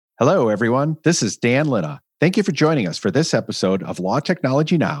Hello, everyone. This is Dan Lina. Thank you for joining us for this episode of Law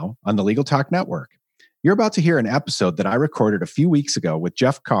Technology Now on the Legal Talk Network. You're about to hear an episode that I recorded a few weeks ago with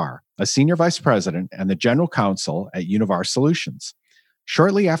Jeff Carr, a Senior Vice President and the General Counsel at Univar Solutions.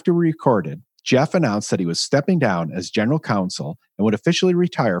 Shortly after we recorded, Jeff announced that he was stepping down as General Counsel and would officially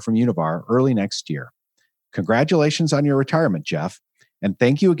retire from Univar early next year. Congratulations on your retirement, Jeff, and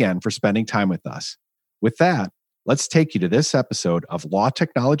thank you again for spending time with us. With that, let's take you to this episode of Law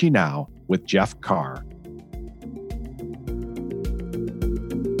Technology Now with Jeff Carr.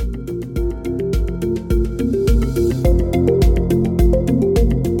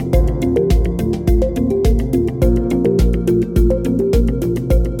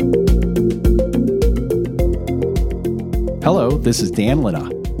 Hello, this is Dan Lina.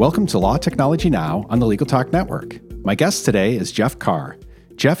 Welcome to Law Technology Now on the Legal Talk Network. My guest today is Jeff Carr.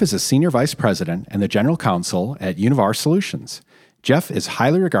 Jeff is a Senior Vice President and the General Counsel at Univar Solutions. Jeff is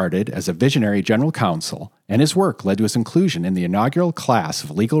highly regarded as a visionary General Counsel, and his work led to his inclusion in the inaugural class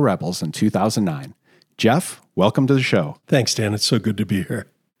of Legal Rebels in 2009. Jeff, welcome to the show. Thanks, Dan. It's so good to be here.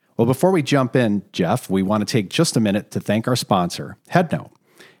 Well, before we jump in, Jeff, we want to take just a minute to thank our sponsor, Headnote.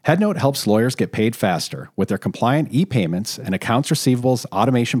 Headnote helps lawyers get paid faster with their compliant e-payments and accounts receivables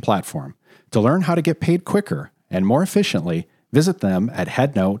automation platform. To learn how to get paid quicker and more efficiently, visit them at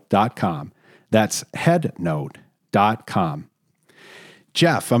headnote.com. That's headnote.com.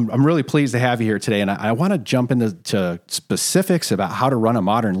 Jeff, I'm really pleased to have you here today, and I want to jump into specifics about how to run a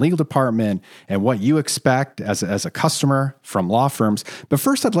modern legal department and what you expect as a customer from law firms. But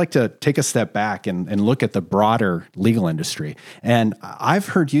first, I'd like to take a step back and look at the broader legal industry. And I've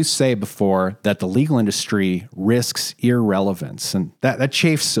heard you say before that the legal industry risks irrelevance, and that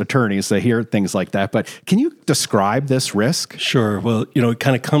chafes attorneys to hear things like that. But can you describe this risk? Sure. Well, it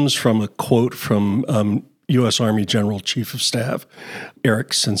kind of comes from a quote from U.S. Army General Chief of Staff,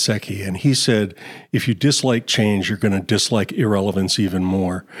 Eric Shinseki, and he said, if you dislike change, you're going to dislike irrelevance even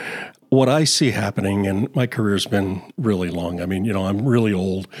more. What I see happening, and my career's been really long. I mean, I'm really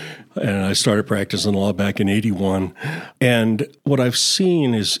old, and I started practicing law back in 1981. And what I've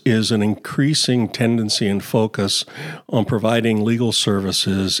seen is an increasing tendency and focus on providing legal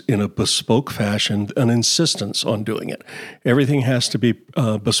services in a bespoke fashion, an insistence on doing it. Everything has to be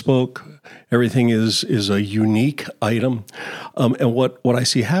bespoke. Everything is a unique item. And what I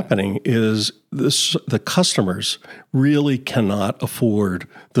see happening is the customers really cannot afford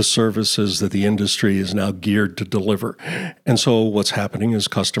the services that the industry is now geared to deliver. And so what's happening is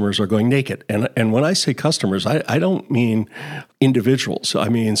customers are going naked. And when I say customers, I don't mean individuals. I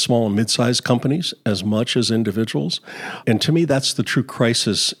mean small and mid-sized companies as much as individuals. And to me, that's the true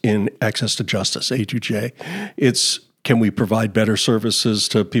crisis in access to justice, A2J. Can we provide better services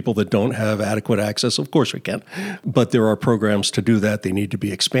to people that don't have adequate access? Of course we can. But there are programs to do that. They need to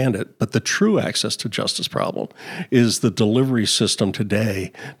be expanded. But the true access to justice problem is the delivery system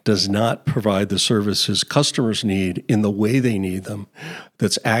today does not provide the services customers need in the way they need them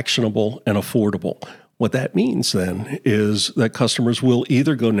that's actionable and affordable. What that means then is that customers will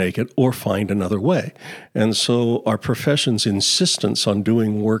either go naked or find another way. And so our profession's insistence on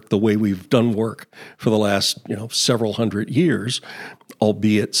doing work the way we've done work for the last, several hundred years,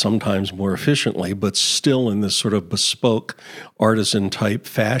 albeit sometimes more efficiently, but still in this sort of bespoke artisan type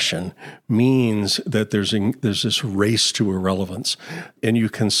fashion, means that there's this race to irrelevance. And you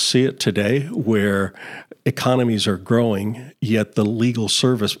can see it today where economies are growing, yet the legal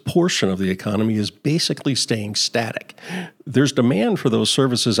service portion of the economy is basically staying static. There's demand for those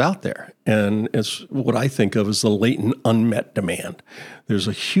services out there, and it's what I think of as the latent unmet demand. There's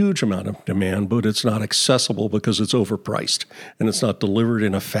a huge amount of demand, but it's not accessible because it's overpriced, and it's not delivered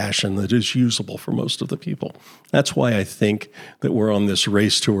in a fashion that is usable for most of the people. That's why I think that we're on this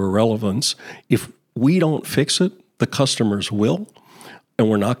race to irrelevance. If we don't fix it, the customers will. And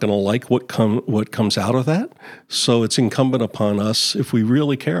we're not going to like what comes out of that. So it's incumbent upon us, if we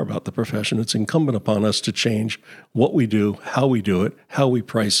really care about the profession, it's incumbent upon us to change what we do, how we do it, how we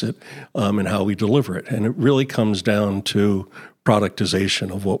price it, and how we deliver it. And it really comes down to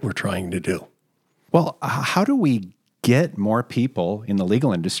productization of what we're trying to do. Well, how do we get more people in the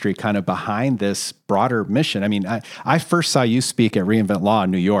legal industry kind of behind this broader mission? I mean, I first saw you speak at reInvent Law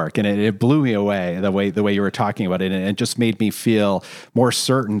in New York, and it blew me away the way you were talking about it, and it just made me feel more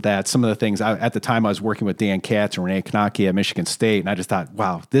certain that some of the things at the time I was working with Dan Katz and Renee Knocke at Michigan State, and I just thought,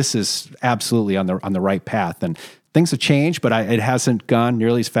 wow, this is absolutely on the right path. And things have changed, but it hasn't gone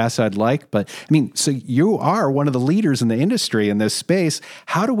nearly as fast as I'd like. But I mean, so you are one of the leaders in the industry in this space.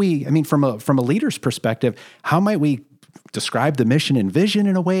 How do we? I mean, from a leader's perspective, how might we describe the mission and vision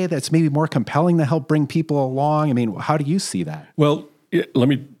in a way that's maybe more compelling to help bring people along? I mean, how do you see that? Well, let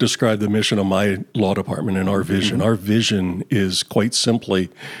me describe the mission of my law department and our vision. Mm-hmm. Our vision is quite simply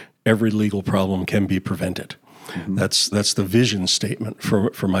every legal problem can be prevented. Mm-hmm. That's the vision statement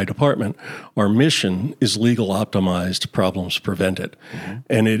for my department. Our mission is legal optimized, problems prevented. Mm-hmm.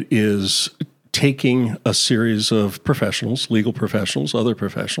 And it is taking a series of professionals, legal professionals, other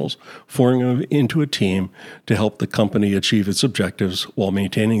professionals, forming them into a team to help the company achieve its objectives while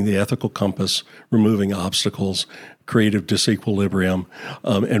maintaining the ethical compass, removing obstacles, creative disequilibrium,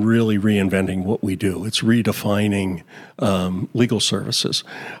 and really reinventing what we do. It's redefining legal services.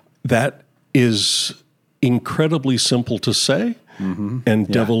 That is incredibly simple to say and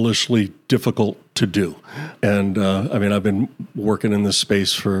devilishly difficult to do. And I've been working in this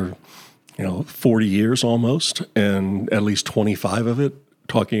space for 40 years almost, and at least 25 of it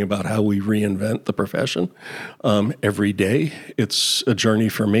talking about how we reinvent the profession every day. It's a journey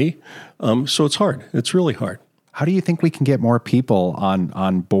for me. So it's hard. It's really hard. How do you think we can get more people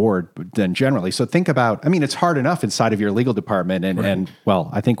on board than generally? So think about, it's hard enough inside of your legal department. And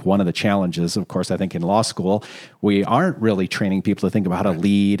I think one of the challenges, of course, I think in law school, we aren't really training people to think about how to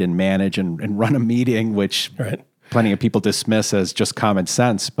lead and manage and run a meeting, which plenty of people dismiss as just common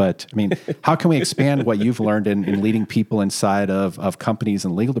sense. But how can we expand what you've learned in leading people inside of companies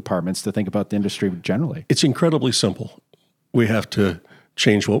and legal departments to think about the industry generally? It's incredibly simple. We have to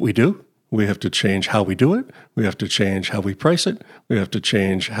change what we do. We have to change how we do it. We have to change how we price it. We have to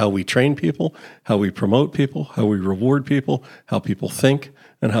change how we train people, how we promote people, how we reward people, how people think,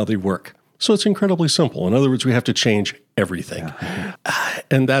 and how they work. So it's incredibly simple. In other words, we have to change everything. Yeah.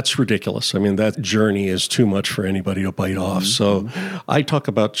 And that's ridiculous. That journey is too much for anybody to bite off. So I talk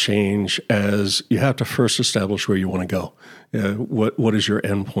about change as you have to first establish where you want to go. What is your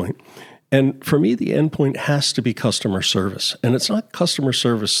end point? And for me, the end point has to be customer service. And it's not customer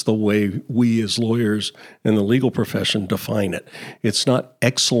service the way we as lawyers in the legal profession define it. It's not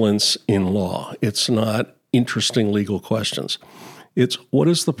excellence in law. It's not interesting legal questions. It's what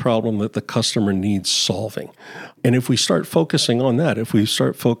is the problem that the customer needs solving? And if we start focusing on that, if we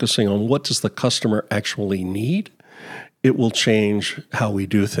start focusing on what does the customer actually need, it will change how we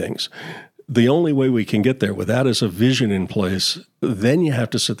do things. The only way we can get there with that as a vision in place, then you have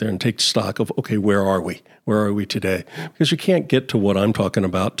to sit there and take stock of, okay, where are we? Where are we today? Because you can't get to what I'm talking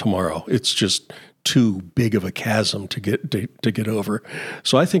about tomorrow. It's just too big of a chasm to get over.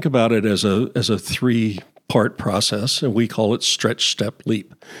 So I think about it as a 3-part process, and we call it stretch, step,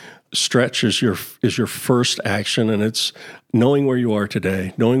 leap. Stretch is your first action, and it's knowing where you are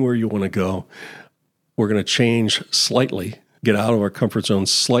today, knowing where you want to go. We're going to change slightly, get out of our comfort zone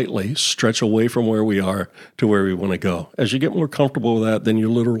slightly, stretch away from where we are to where we want to go. As you get more comfortable with that, then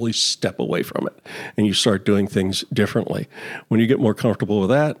you literally step away from it and you start doing things differently. When you get more comfortable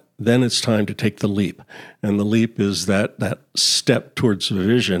with that, then it's time to take the leap. And the leap is that step towards the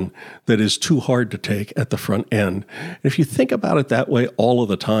vision that is too hard to take at the front end. And if you think about it that way all of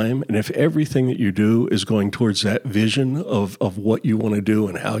the time, and if everything that you do is going towards that vision of what you want to do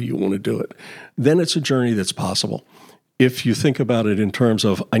and how you want to do it, then it's a journey that's possible. If you think about it in terms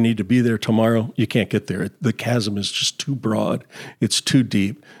of, I need to be there tomorrow, you can't get there. The chasm is just too broad. It's too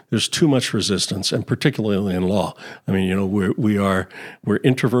deep. There's too much resistance, and particularly in law. We're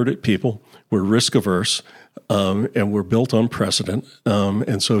introverted people. We're risk averse, and we're built on precedent.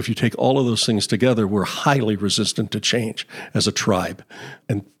 And so if you take all of those things together, we're highly resistant to change as a tribe.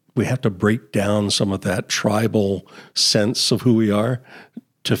 And we have to break down some of that tribal sense of who we are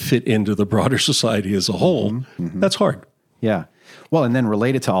to fit into the broader society as a whole. Mm-hmm. That's hard. Yeah. Well, and then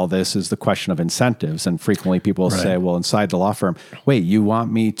related to all this is the question of incentives. And frequently people will say, well, inside the law firm, wait, you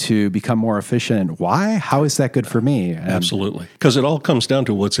want me to become more efficient? Why? How is that good for me? And absolutely. Because it all comes down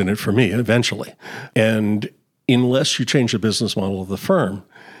to what's in it for me eventually. And unless you change the business model of the firm,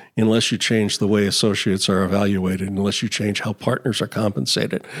 unless you change the way associates are evaluated, unless you change how partners are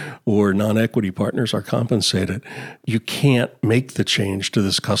compensated or non-equity partners are compensated, you can't make the change to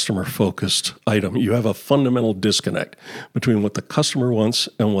this customer-focused item. You have a fundamental disconnect between what the customer wants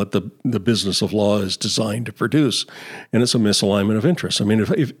and what the business of law is designed to produce, and it's a misalignment of interest.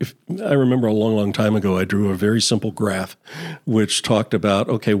 If I remember a long, long time ago, I drew a very simple graph which talked about,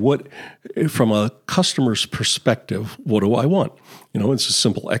 okay, what from a customer's perspective, what do I want? It's a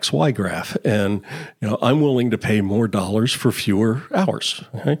simple XY graph, and I'm willing to pay more dollars for fewer hours.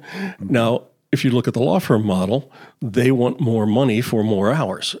 Okay? Now, if you look at the law firm model, they want more money for more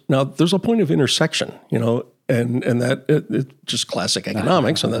hours. Now, there's a point of intersection, and that it's just classic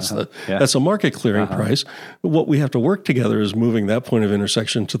economics, and that's a market clearing price. But what we have to work together is moving that point of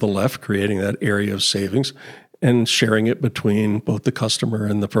intersection to the left, creating that area of savings, and sharing it between both the customer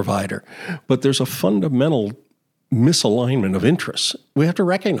and the provider. But there's a fundamental misalignment of interests. We have to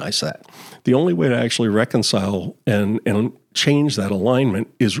recognize that. The only way to actually reconcile and change that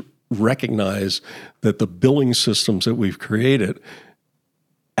alignment is recognize that the billing systems that we've created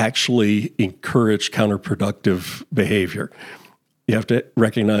actually encourage counterproductive behavior. You have to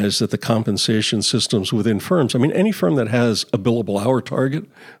recognize that the compensation systems within firms, I mean, any firm that has a billable hour target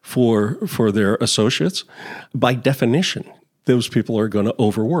for their associates, by definition, those people are going to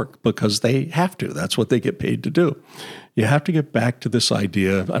overwork because they have to. That's what they get paid to do. You have to get back to this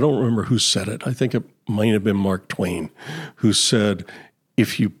idea. I don't remember who said it. I think it might have been Mark Twain, who said,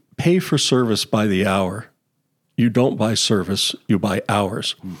 if you pay for service by the hour, you don't buy service, you buy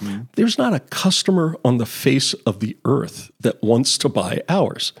hours. Mm-hmm. There's not a customer on the face of the earth that wants to buy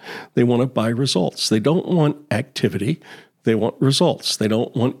hours. They want to buy results. They don't want activity. They want results. They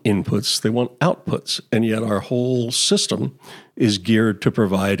don't want inputs. They want outputs. And yet our whole system is geared to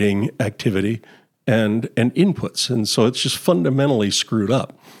providing activity and inputs. And so it's just fundamentally screwed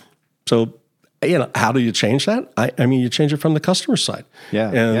up. So, how do you change that? I mean, you change it from the customer side.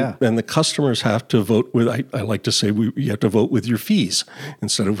 And the customers have to vote with, I like to say, you have to vote with your fees.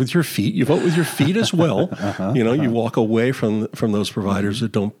 Instead of with your feet, you vote with your feet as well. You walk away from those providers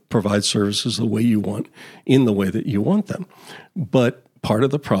that don't provide services the way you want, in the way that you want them. But part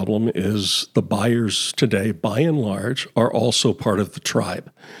of the problem is the buyers today, by and large, are also part of the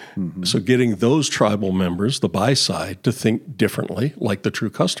tribe. Mm-hmm. So getting those tribal members, the buy side, to think differently, like the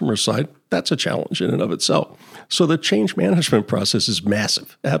true customer side, that's a challenge in and of itself. So the change management process is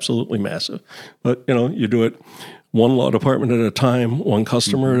massive, absolutely massive. But, you do it one law department at a time, one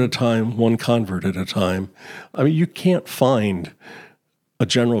customer at a time, one convert at a time. I mean, you can't find a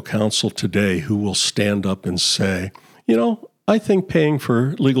general counsel today who will stand up and say, I think paying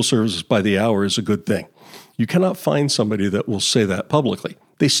for legal services by the hour is a good thing. You cannot find somebody that will say that publicly.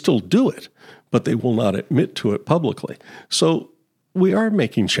 They still do it, but they will not admit to it publicly. So we are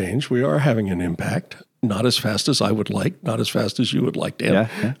making change. We are having an impact. Not as fast as I would like, not as fast as you would like, Dan.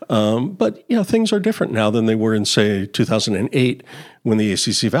 But things are different now than they were in, say, 2008 when the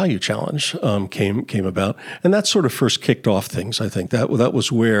ACC Value Challenge came about. And that sort of first kicked off things, I think. That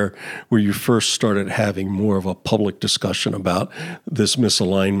was where you first started having more of a public discussion about this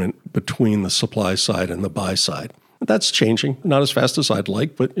misalignment between the supply side and the buy side. That's changing, not as fast as I'd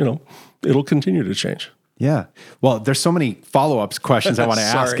like, but, it'll continue to change. Yeah. Well, there's so many follow-up questions I want to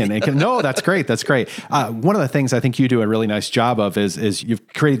ask. No, that's great. That's great. One of the things I think you do a really nice job of is you've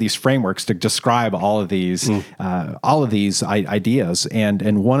created these frameworks to describe all of these ideas.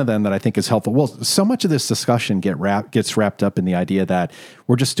 And one of them that I think is helpful. Well, so much of this discussion gets wrapped up in the idea that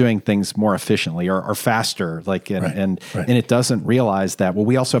we're just doing things more efficiently or faster. And it doesn't realize that,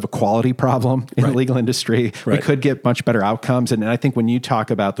 we also have a quality problem in the legal industry. Right. We could get much better outcomes. And I think when you talk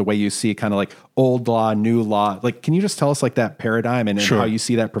about the way you see kind of like old law, new law, can you just tell us that paradigm and how you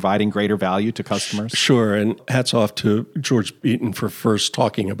see that providing greater value to customers? Sure. And hats off to George Beaton for first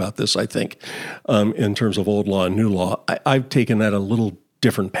talking about this, I think, in terms of old law and new law. I've taken that a little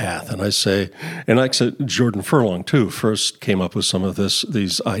different path. And I say, and like I said, Jordan Furlong too, first came up with some of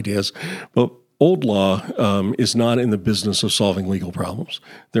these ideas. But old law is not in the business of solving legal problems.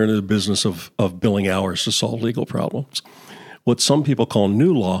 They're in the business of billing hours to solve legal problems. What some people call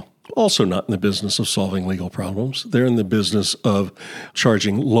new law, also not in the business of solving legal problems. They're in the business of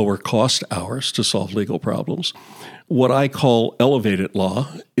charging lower cost hours to solve legal problems. What I call elevated law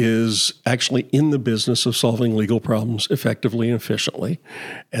is actually in the business of solving legal problems effectively and efficiently.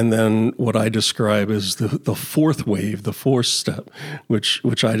 And then what I describe as the fourth wave, the fourth step,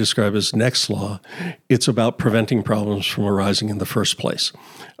 which I describe as next law, it's about preventing problems from arising in the first place.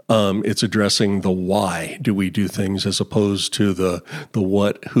 It's addressing the why do we do things as opposed to the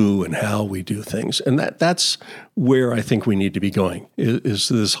what, who, and how we do things. And that's where I think we need to be going, is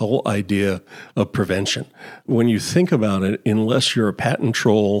this whole idea of prevention. When you think about it, unless you're a patent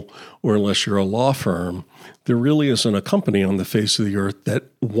troll or unless you're a law firm, there really isn't a company on the face of the earth that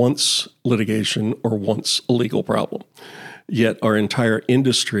wants litigation or wants a legal problem. Yet our entire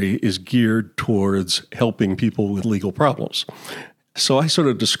industry is geared towards helping people with legal problems. So I sort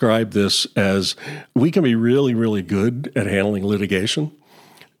of describe this as we can be really, really good at handling litigation.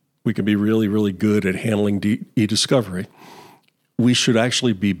 We can be really, really good at handling e-discovery. We should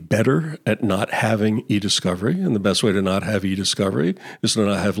actually be better at not having e-discovery. And the best way to not have e-discovery is to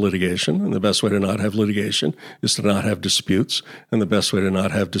not have litigation. And the best way to not have litigation is to not have disputes. And the best way to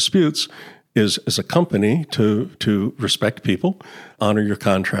not have disputes is, as a company, to respect people, honor your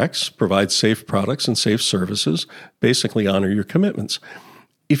contracts, provide safe products and safe services, basically honor your commitments.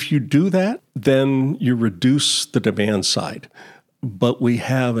 If you do that, then you reduce the demand side. But we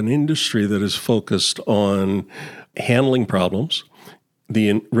have an industry that is focused on handling problems.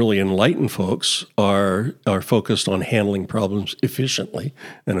 The really enlightened folks are focused on handling problems efficiently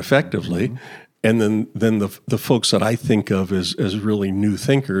and effectively. And then the folks that I think of as really new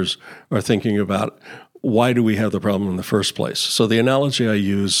thinkers are thinking about, why do we have the problem in the first place? So the analogy I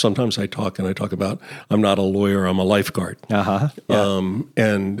use, sometimes I talk about, I'm not a lawyer, I'm a lifeguard. Yeah.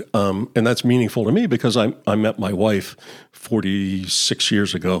 And that's meaningful to me because I met my wife 46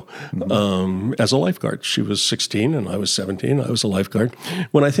 years ago as a lifeguard. She was 16 and I was 17. I was a lifeguard.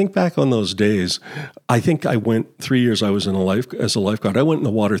 When I think back on those days, I think I went 3 years I was as a lifeguard. I went in the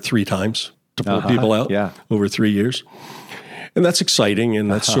water 3 times to pull people out over 3 years. And that's exciting, and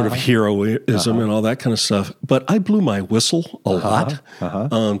that's sort of heroism and all that kind of stuff. But I blew my whistle a lot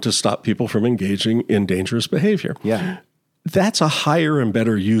to stop people from engaging in dangerous behavior. Yeah. That's a higher and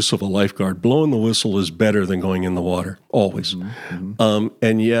better use of a lifeguard. Blowing the whistle is better than going in the water, always.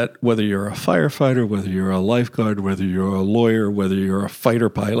 And yet, whether you're a firefighter, whether you're a lifeguard, whether you're a lawyer, whether you're a fighter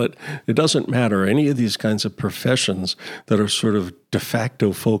pilot, it doesn't matter. Any of these kinds of professions that are sort of de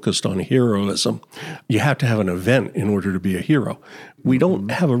facto focused on heroism, you have to have an event in order to be a hero. We don't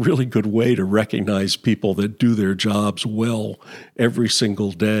have a really good way to recognize people that do their jobs well every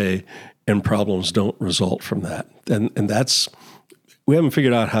single day, and problems don't result from that. And that's, we haven't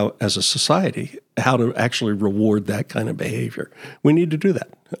figured out how, as a society, how to actually reward that kind of behavior. We need to do that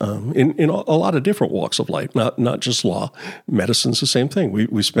in a lot of different walks of life, not just law. Medicine's the same thing.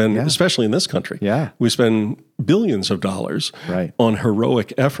 We spend, especially in this country, we spend billions of dollars on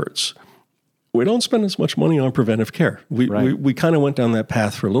heroic efforts. We don't spend as much money on preventive care. We kind of went down that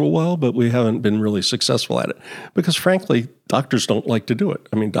path for a little while, but we haven't been really successful at it because, frankly, doctors don't like to do it.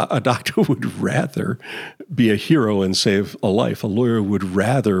 I mean, a doctor would rather be a hero and save a life. A lawyer would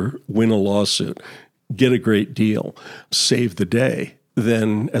rather win a lawsuit, get a great deal, save the day,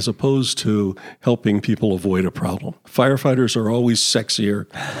 than as opposed to helping people avoid a problem. Firefighters are always sexier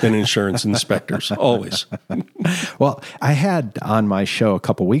than insurance inspectors, always. Well, I had on my show a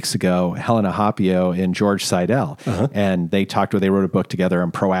couple weeks ago, Helena Hapio and George Seidel, and they wrote a book together on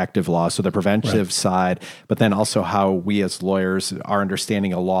proactive law, so the preventive side, but then also how we as lawyers are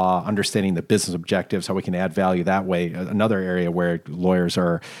understanding a law, understanding the business objectives, how we can add value that way. Another area where lawyers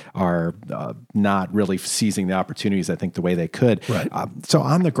are not really seizing the opportunities, I think, the way they could. So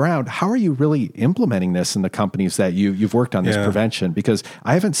on the ground, how are you really implementing this in the companies that you've worked on this prevention? Because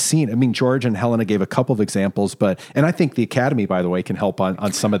I haven't seen, I mean, George and Helena gave a couple of examples, and I think the Academy, by the way, can help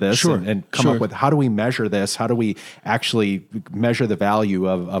on some of this and come up with, how do we measure this? How do we actually measure the value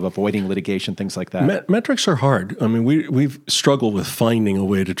of avoiding litigation, things like that? Metrics are hard. I mean, we've struggled with finding a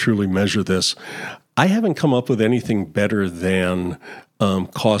way to truly measure this. I haven't come up with anything better than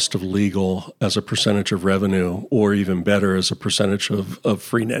cost of legal as a percentage of revenue, or even better as a percentage of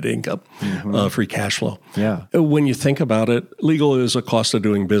free net income, free cash flow. Yeah. When you think about it, legal is a cost of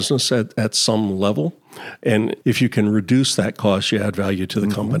doing business at some level. And if you can reduce that cost, you add value to the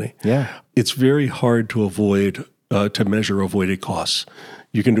company. Yeah. It's very hard to measure avoided costs.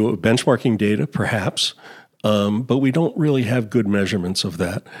 You can do it with benchmarking data, perhaps, but we don't really have good measurements of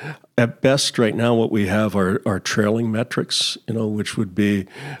that. At best, right now, what we have are trailing metrics, which would be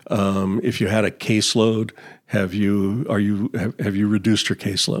if you had a caseload, have you reduced your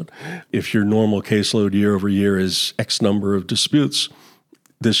caseload? If your normal caseload year over year is X number of disputes,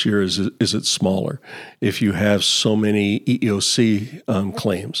 this year is it smaller? If you have so many EEOC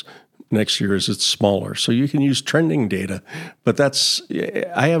claims, next year is it smaller. So you can use trending data, but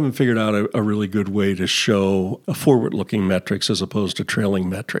I haven't figured out a really good way to show forward-looking metrics as opposed to trailing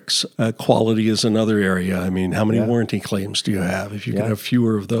metrics. Quality is another area. I mean, how many warranty claims do you have? If you can have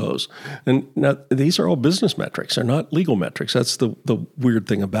fewer of those. And now these are all business metrics. They're not legal metrics. That's the weird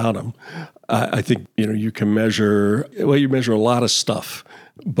thing about them. I think, you can measure a lot of stuff.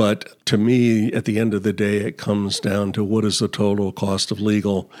 But to me, at the end of the day, it comes down to what is the total cost of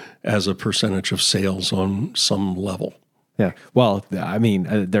legal as a percentage of sales on some level. Yeah. Well, I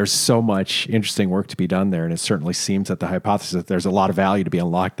mean, there's so much interesting work to be done there, and it certainly seems that the hypothesis that there's a lot of value to be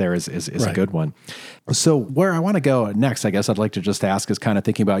unlocked there is a good one. So where I want to go next, I guess I'd like to just ask is kind of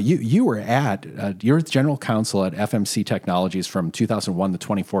thinking about you were you're general counsel at FMC Technologies from 2001 to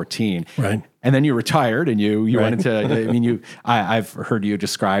 2014. Right. And then you retired and you went into, I've heard you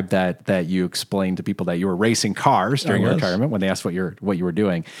describe that you explained to people that you were racing cars during your retirement when they asked what you were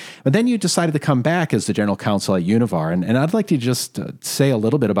doing. But then you decided to come back as the general counsel at Univar. And I'd like to just say a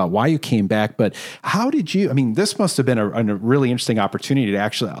little bit about why you came back, but how did this must have been a really interesting opportunity to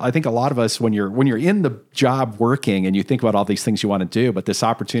actually, I think a lot of us, when you're in the job working and you think about all these things you want to do, but this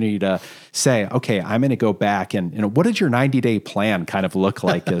opportunity to say, okay, I'm going to go back and, what did your 90-day plan kind of look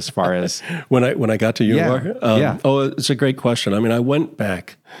like as far as When I got to Univar? Yeah. Oh, it's a great question. I mean, I went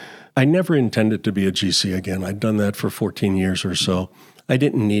back. I never intended to be a GC again. I'd done that for 14 years or so. I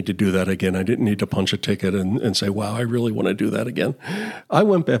didn't need to do that again. I didn't need to punch a ticket and say, wow, I really want to do that again. I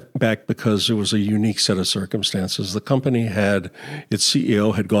went back because it was a unique set of circumstances. The company its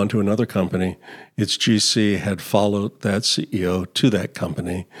CEO had gone to another company. Its GC had followed that CEO to that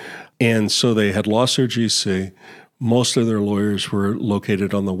company. And so they had lost their GC. Most of their lawyers were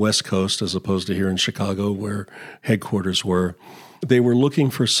located on the West Coast as opposed to here in Chicago where headquarters were. They were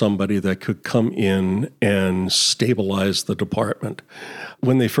looking for somebody that could come in and stabilize the department.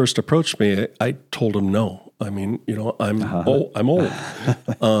 When they first approached me, I told them no. I mean, I'm old.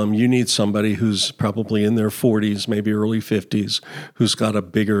 You need somebody who's probably in their 40s, maybe early 50s, who's got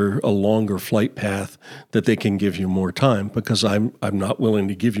a longer flight path that they can give you more time because I'm not willing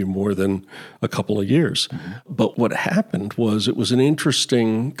to give you more than a couple of years. Mm-hmm. But what happened was it was an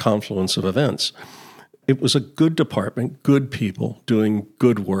interesting confluence of events. It was a good department, good people doing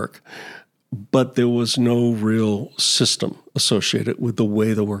good work, but there was no real system associated with the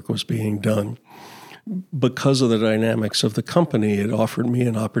way the work was being done. Because of the dynamics of the company, it offered me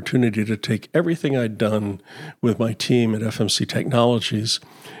an opportunity to take everything I'd done with my team at FMC Technologies,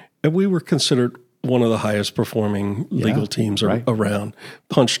 and we were considered one of the highest performing legal teams around,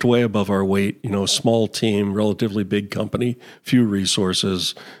 punched way above our weight, small team, relatively big company, few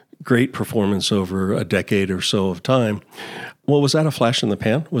resources, great performance over a decade or so of time. Well, was that a flash in the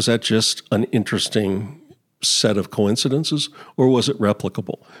pan? Was that just an interesting set of coincidences, or was it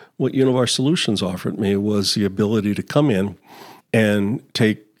replicable? What Univar Solutions offered me was the ability to come in and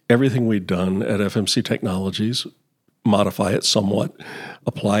take everything we'd done at FMC Technologies, modify it somewhat,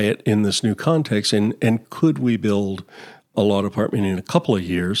 apply it in this new context, and could we build a law department in a couple of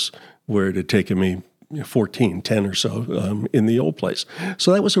years where it had taken me 10 or so in the old place.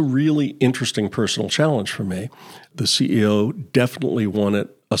 So that was a really interesting personal challenge for me. The CEO definitely wanted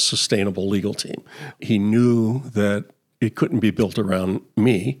a sustainable legal team. He knew that it couldn't be built around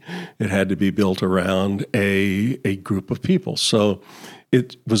me. It had to be built around a group of people. So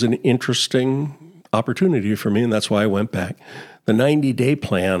it was an interesting opportunity for me, and that's why I went back. The 90-day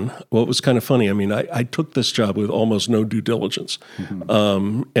plan, well, it was kind of funny. I mean, I took this job with almost no due diligence.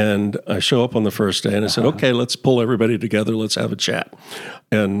 Mm-hmm. And I show up on the first day and I said, okay, let's pull everybody together. Let's have a chat.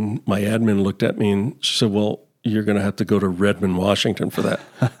 And my admin looked at me and she said, well, you're going to have to go to Redmond, Washington for that.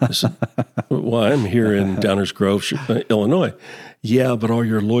 I said, well, I'm here in Downers Grove, Illinois. Yeah, but all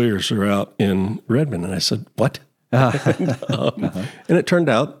your lawyers are out in Redmond. And I said, what? And it turned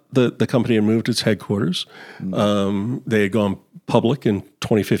out the company had moved its headquarters. They had gone public in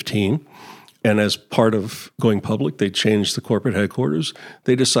 2015. And as part of going public, they changed the corporate headquarters.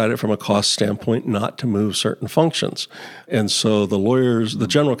 They decided from a cost standpoint not to move certain functions. And so the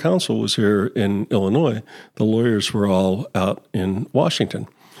general counsel was here in Illinois. The lawyers were all out in Washington.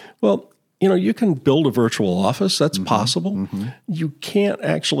 Well, you can build a virtual office. That's possible. Mm-hmm. You can't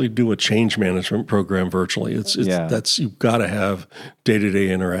actually do a change management program virtually. You've got to have day-to-day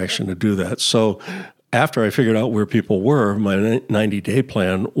interaction to do that. So after I figured out where people were, my 90-day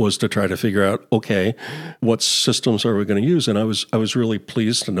plan was to try to figure out, okay, what systems are we going to use? And I was really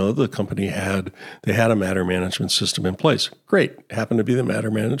pleased to know the company had a matter management system in place. Great. It happened to be the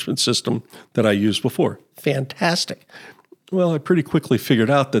matter management system that I used before. Fantastic. Well, I pretty quickly figured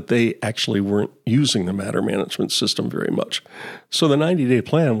out that they actually weren't using the matter management system very much. So the 90-day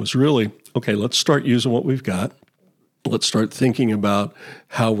plan was really, okay, let's start using what we've got. Let's start thinking about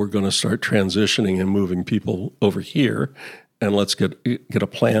how we're going to start transitioning and moving people over here. And let's get a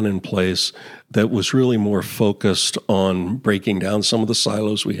plan in place that was really more focused on breaking down some of the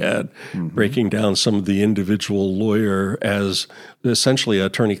silos we had, breaking down some of the individual lawyer as essentially an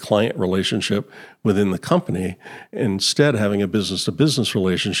attorney-client relationship within the company, instead having a business-to-business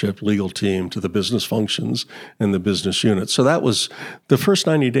relationship, legal team to the business functions and the business unit. So that was, the first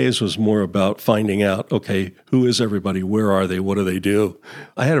 90 days was more about finding out, okay, who is everybody? Where are they? What do they do?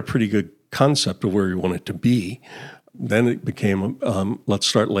 I had a pretty good concept of where we want it to be. Then it became, let's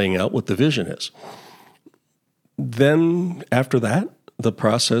start laying out what the vision is. Then after that, the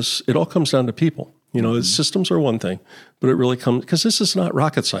process, it all comes down to people. Systems are one thing, but it really comes, because this is not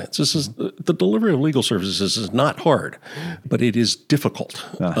rocket science. This is, the delivery of legal services is not hard, but it is difficult.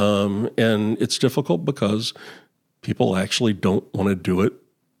 And it's difficult because people actually don't want to do it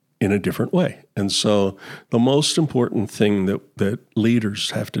in a different way. And so the most important thing that leaders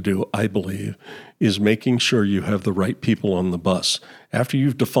have to do, I believe, is making sure you have the right people on the bus. After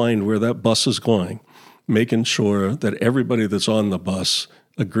you've defined where that bus is going, making sure that everybody that's on the bus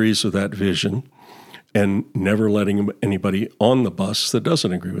agrees with that vision, and never letting anybody on the bus that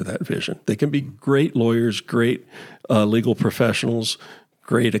doesn't agree with that vision. They can be great lawyers, great legal professionals,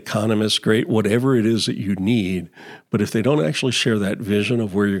 great economists, great whatever it is that you need. But if they don't actually share that vision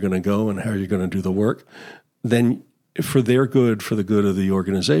of where you're going to go and how you're going to do the work, then for their good, for the good of the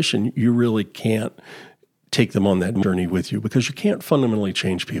organization, you really can't take them on that journey with you, because you can't fundamentally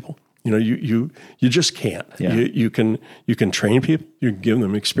change people. You just can't. Yeah. You can train people, you can give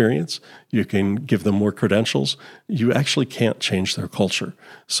them experience, you can give them more credentials. You actually can't change their culture.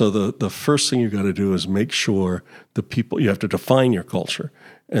 So the first thing you got to do is make sure the people, you have to define your culture,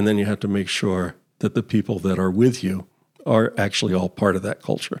 and then you have to make sure that the people that are with you are actually all part of that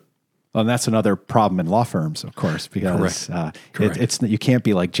culture. Well, and that's another problem in law firms, of course, because it's you can't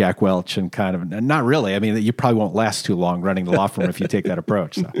be like Jack Welch and kind of, not really. I mean, you probably won't last too long running the law firm if you take that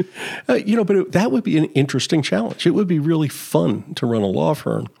approach. So. But that would be an interesting challenge. It would be really fun to run a law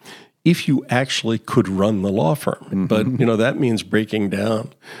firm if you actually could run the law firm. Mm-hmm. But, that means breaking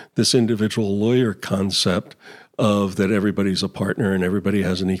down this individual lawyer concept of that everybody's a partner and everybody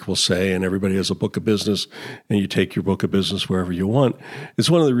has an equal say and everybody has a book of business and you take your book of business wherever you want. It's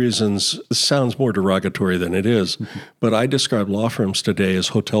one of the reasons, it sounds more derogatory than it is, but I describe law firms today as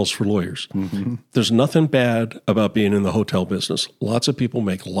hotels for lawyers. Mm-hmm. There's nothing bad about being in the hotel business. Lots of people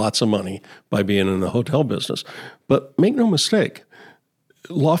make lots of money by being in the hotel business. But make no mistake,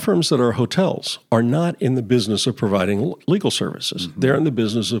 law firms that are hotels are not in the business of providing legal services. Mm-hmm. They're in the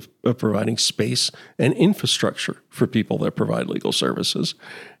business of providing space and infrastructure for people that provide legal services.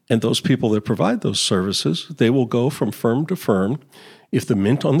 And those people that provide those services, they will go from firm to firm if the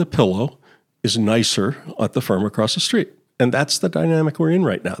mint on the pillow is nicer at the firm across the street. And that's the dynamic we're in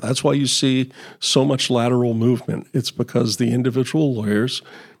right now. That's why you see so much lateral movement. It's because the individual lawyers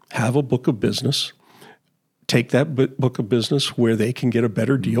have a book of business, take that book of business where they can get a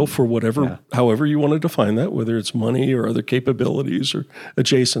better deal for whatever, however you want to define that, whether it's money or other capabilities or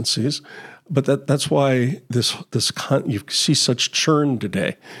adjacencies. But that's why you see such churn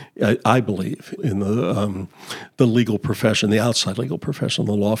today, I believe, in the legal profession, the outside legal profession,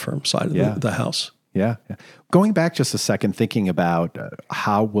 the law firm side of the house. Yeah. Going back just a second, thinking about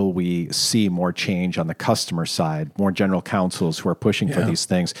how will we see more change on the customer side, more general counsels who are pushing for these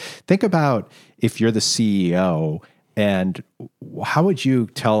things. Think about if you're the CEO, and how would you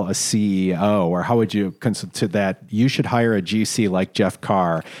tell a CEO, or how would you to that you should hire a GC like Jeff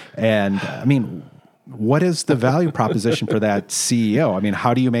Carr? And I mean, what is the value proposition for that CEO? I mean,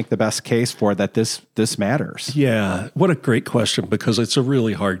 how do you make the best case for that this matters? Yeah, what a great question, because it's a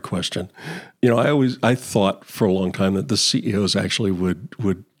really hard question. I thought for a long time that the CEOs actually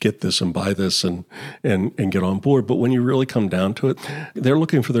would get this and buy this and get on board. But when you really come down to it, they're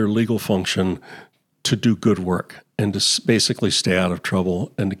looking for their legal function to do good work and to basically stay out of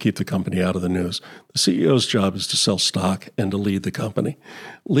trouble and to keep the company out of the news. The CEO's job is to sell stock and to lead the company.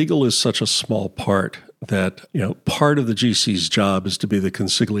 Legal is such a small part that, part of the GC's job is to be the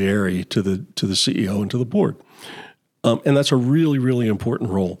consigliere to the CEO and to the board. And that's a really, really important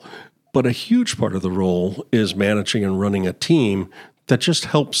role. But a huge part of the role is managing and running a team that just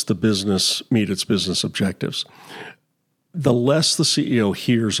helps the business meet its business objectives. The less the CEO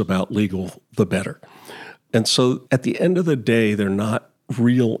hears about legal, the better. And so at the end of the day, they're not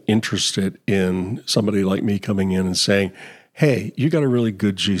real interested in somebody like me coming in and saying, hey, you got a really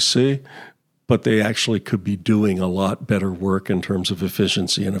good GC, but they actually could be doing a lot better work in terms of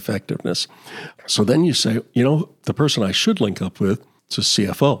efficiency and effectiveness. So then you say, the person I should link up with is a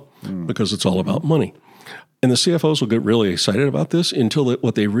CFO because it's all about money. And the CFOs will get really excited about this until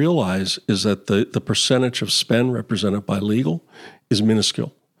what they realize is that the percentage of spend represented by legal is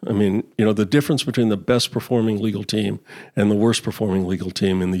minuscule. I mean, the difference between the best performing legal team and the worst performing legal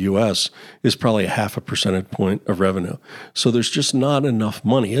team in the U.S. is probably 0.5 percentage point of revenue. So there's just not enough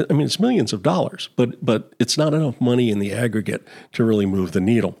money. I mean, it's millions of dollars, but it's not enough money in the aggregate to really move the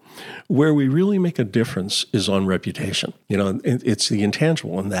needle. Where we really make a difference is on reputation. It's the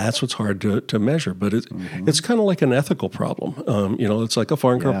intangible, and that's what's hard to measure. But it's kind of like an ethical problem. It's like a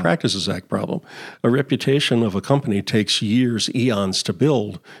Foreign Corrupt Practices Act problem. A reputation of a company takes years, eons to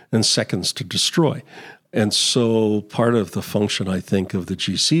build and seconds to destroy. And so part of the function, I think, of the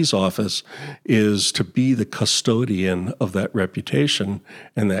GC's office is to be the custodian of that reputation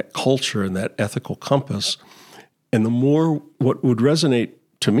and that culture and that ethical compass. And the more, what would resonate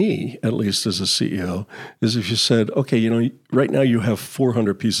to me, at least as a CEO, is if you said, okay, right now you have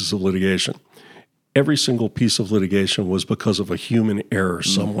 400 pieces of litigation. Every single piece of litigation was because of a human error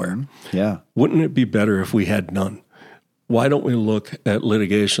somewhere. Yeah. Wouldn't it be better if we had none? why don't we look at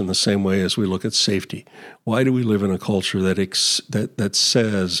litigation the same way as we look at safety? Why do we live in a culture that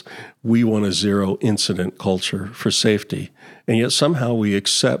says we want a zero incident culture for safety, and yet somehow we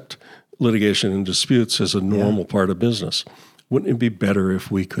accept litigation and disputes as a normal part of business? Wouldn't it be better if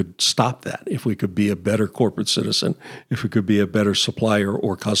we could stop that, if we could be a better corporate citizen, if we could be a better supplier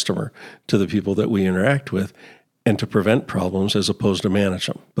or customer to the people that we interact with, and to prevent problems as opposed to manage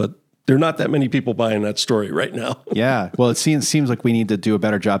them? But there are not that many people buying that story right now. Yeah. Well, it seems like we need to do a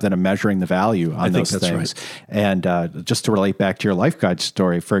better job then of measuring the value on those things. Right. And just to relate back to your Life Guide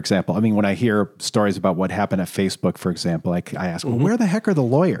story, for example, I mean, when I hear stories about what happened at Facebook, for example, I ask, well, where the heck are the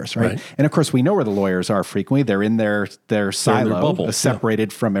lawyers, right? And of course, we know where the lawyers are frequently. They're in their silo, bubble,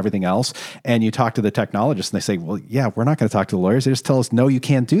 separated from everything else. And you talk to the technologists and they say, well, yeah, we're not going to talk to the lawyers. They just tell us, no, you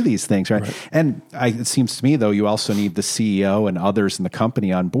can't do these things, right? And it seems to me, though, you also need the CEO and others in the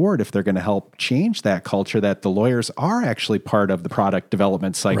company on board if they're going to help change that culture, that the lawyers are actually part of the product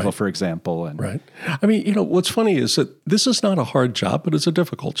development cycle, for example. And I mean, what's funny is that this is not a hard job, but it's a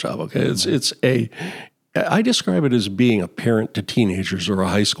difficult job. Okay. I describe it as being a parent to teenagers or a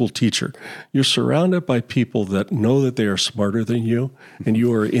high school teacher. You're surrounded by people that know that they are smarter than you, and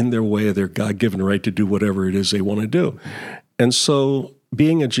you are in their way of their God-given right to do whatever it is they want to do. And so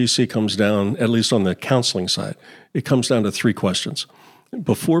being a GC comes down, at least on the counseling side, it comes down to 3 questions.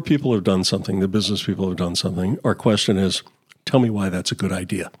 Before people have done something, the business people have done something, our question is, tell me why that's a good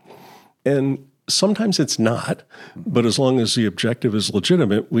idea. And sometimes it's not, but as long as the objective is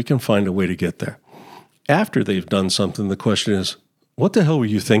legitimate, we can find a way to get there. After they've done something, the question is, what the hell were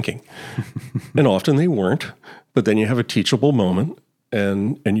you thinking? And often they weren't, but then you have a teachable moment,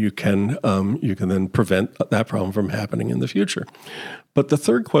 and you can then prevent that problem from happening in the future. But the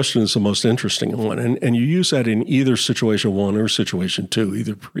third question is the most interesting one, and you use that in either situation 1 or situation 2,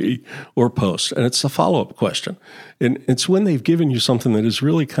 either pre or post, and it's the follow-up question. And it's when they've given you something that is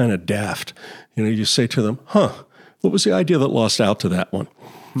really kind of daft. You say to them, what was the idea that lost out to that one?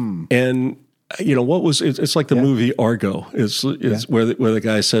 And what was it's like the movie Argo is where the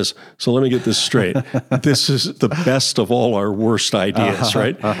guy says, so let me get this straight. This is the best of all our worst ideas,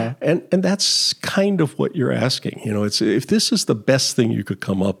 right? And that's kind of what you're asking. It's if this is the best thing you could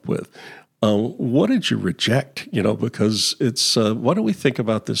come up with, what did you reject? Because it's why don't we think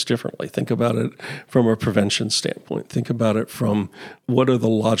about this differently? Think about it from a prevention standpoint. Think about it from what are the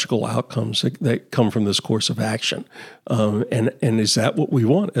logical outcomes that come from this course of action, and is that what we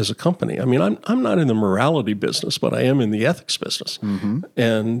want as a company? I mean, I'm not in the morality business, but I am in the ethics business,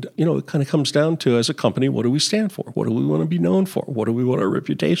 and it kind of comes down to, as a company, what do we stand for? What do we want to be known for? What do we want our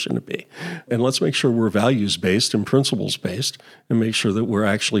reputation to be? And let's make sure we're values based and principles based, and make sure that we're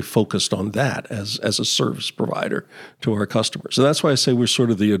actually focused on that as a service provider to our customers. And that's why I say we're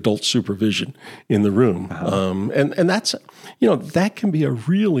sort of the adult supervision in the room. And that's, that can be a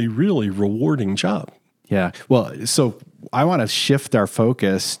really, really rewarding job. Yeah. Well, so I want to shift our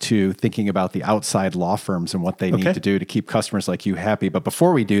focus to thinking about the outside law firms and what they need to do to keep customers like you happy. But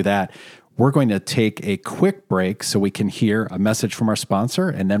before we do that, we're going to take a quick break so we can hear a message from our sponsor,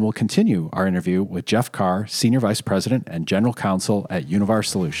 and then we'll continue our interview with Jeff Carr, Senior Vice President and General Counsel at Univar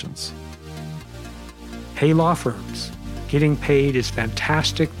Solutions. Hey, law firms. Getting paid is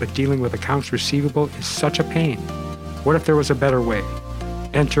fantastic, but dealing with accounts receivable is such a pain. What if there was a better way?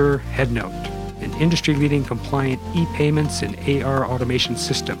 Enter Headnote, an industry-leading compliant e-payments and AR automation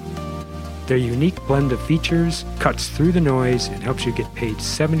system. Their unique blend of features cuts through the noise and helps you get paid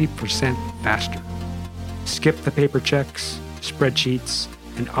 70% faster. Skip the paper checks, spreadsheets,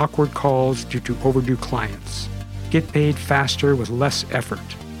 and awkward calls due to overdue clients. Get paid faster with less effort.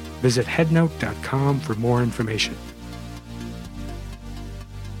 Visit headnote.com for more information.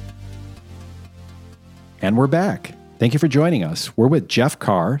 And we're back. Thank you for joining us. We're with Jeff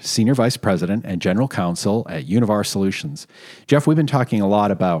Carr, Senior Vice President and General Counsel at Univar Solutions. Jeff, we've been talking a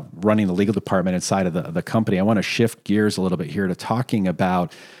lot about running the legal department inside of the company. I want to shift gears a little bit here to talking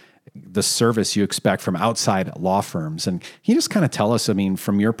about the service you expect from outside law firms. And can you just kind of tell us, I mean,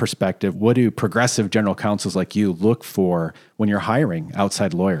 from your perspective, what do progressive general counsels like you look for when you're hiring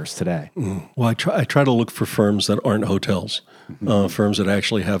outside lawyers today? Well, I try to look for firms that aren't hotels, firms that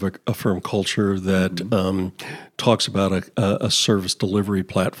actually have a firm culture that talks about a service delivery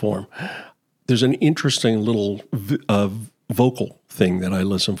platform. There's an interesting little vocal thing that I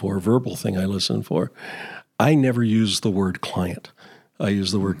listen for, verbal thing I listen for. I never use the word client. I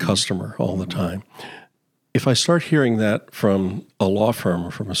use the word customer all the time. If I start hearing that from a law firm or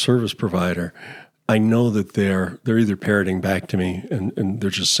from a service provider, I know that they're either parroting back to me and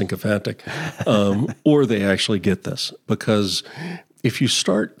they're just sycophantic, or they actually get this. Because if you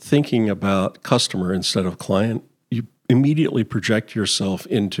start thinking about customer instead of client, immediately project yourself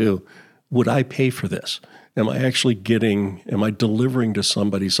into, would I pay for this? Am I delivering to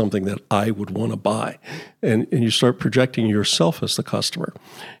somebody something that I would want to buy? And you start projecting yourself as the customer.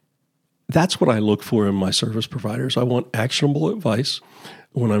 That's what I look for in my service providers. I want actionable advice.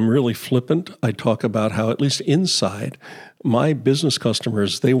 When I'm really flippant, I talk about how, at least inside, my business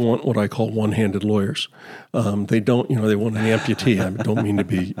customers, they want what I call one-handed lawyers. They don't, they want an amputee. I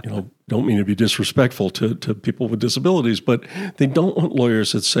don't mean to be disrespectful to people with disabilities, but they don't want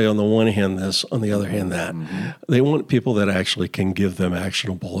lawyers that say on the one hand this, on the other hand that. Mm-hmm. They want people that actually can give them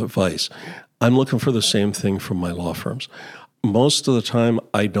actionable advice. I'm looking for the same thing from my law firms. Most of the time,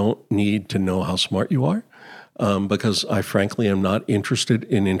 I don't need to know how smart you are. Because I frankly am not interested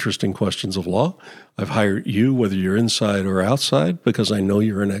in interesting questions of law. I've hired you, whether you're inside or outside, because I know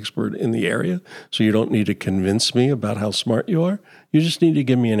you're an expert in the area. So you don't need to convince me about how smart you are. You just need to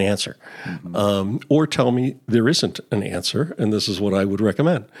give me an answer. Mm-hmm. Or tell me there isn't an answer, and this is what I would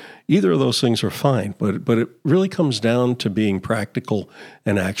recommend. Either of those things are fine, but it really comes down to being practical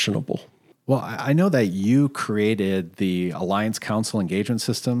and actionable. Well, I know that you created the Alliance Counsel Engagement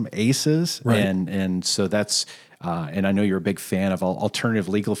System, ACES, right. and so that's and I know you're a big fan of alternative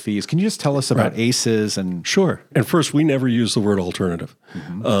legal fees. Can you just tell us about ACES? And Sure. And first, we never use the word alternative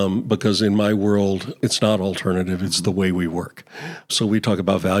because in my world, it's not alternative. It's the way we work. So we talk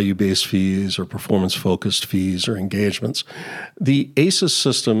about value-based fees or performance-focused fees or engagements. The ACES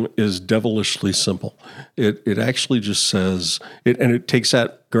system is devilishly simple. It actually just says, and it takes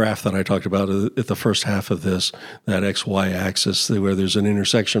that graph that I talked about at the first half of this, that XY axis where there's an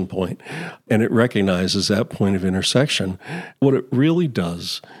intersection point, and it recognizes that point of intersection. What it really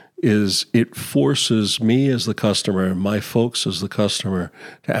does is it forces me as the customer and my folks as the customer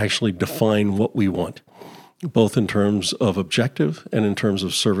to actually define what we want, both in terms of objective and in terms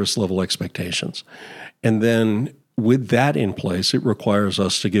of service level expectations. And then with that in place, it requires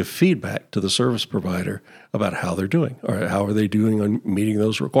us to give feedback to the service provider about how they're doing, or how are they doing on meeting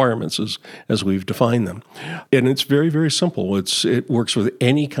those requirements as we've defined them. And it's very, very simple. It works with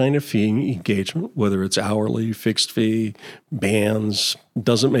any kind of fee engagement, whether it's hourly, fixed fee, bands,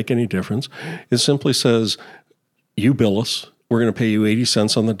 doesn't make any difference. It simply says, you bill us. We're going to pay you 80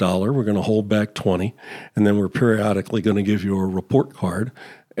 cents on the dollar. We're going to hold back 20, and then we're periodically going to give you a report card.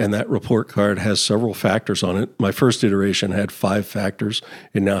 And that report card has several factors on it. My first iteration had 5 factors.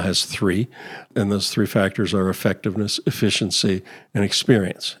 It now has 3. And those 3 factors are effectiveness, efficiency, and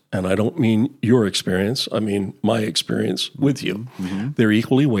experience. And I don't mean your experience. I mean my experience with you. Mm-hmm. They're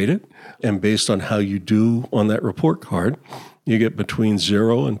equally weighted. And based on how you do on that report card, you get between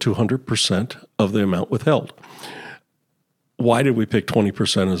 0 and 200% of the amount withheld. Why did we pick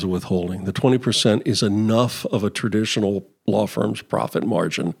 20% as a withholding? The 20% is enough of a traditional law firm's profit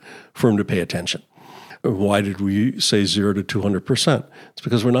margin for them to pay attention. Why did we say 0 to 200%? It's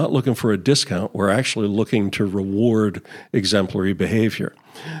because we're not looking for a discount. We're actually looking to reward exemplary behavior.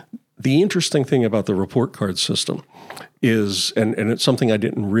 The interesting thing about the report card system is, and it's something I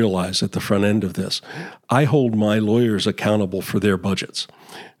didn't realize at the front end of this, I hold my lawyers accountable for their budgets,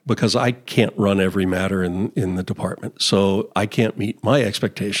 because I can't run every matter in the department. So I can't meet my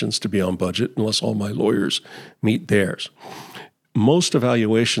expectations to be on budget unless all my lawyers meet theirs. Most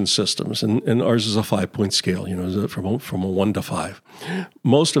evaluation systems, and ours is a 5-point scale, from a 1 to 5.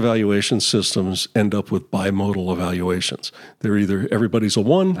 Most evaluation systems end up with bimodal evaluations. They're either everybody's a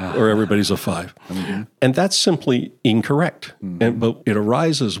 1 or everybody's a 5. Mm-hmm. And that's simply incorrect. Mm-hmm. But it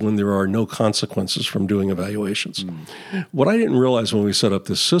arises when there are no consequences from doing evaluations. Mm-hmm. What I didn't realize when we set up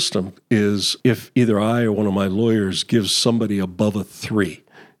this system is if either I or one of my lawyers gives somebody above a 3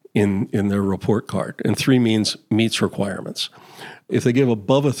 in their report card, and 3 means meets requirements. If they give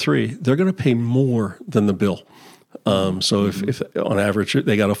above a 3, they're going to pay more than the bill. So if on average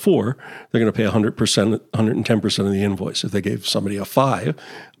they got a 4, they're going to pay 100%, 110% of the invoice. If they gave somebody a 5,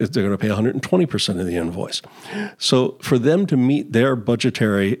 they're going to pay 120% of the invoice. So for them to meet their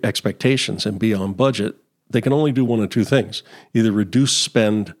budgetary expectations and be on budget, they can only do one of 2 things: either reduce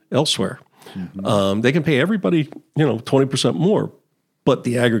spend elsewhere. Mm-hmm. They can pay everybody, 20% more, but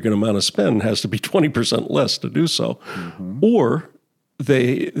the aggregate amount of spend has to be 20% less to do so. Mm-hmm. Or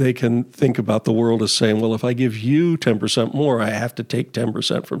they can think about the world as saying, well, if I give you 10% more, I have to take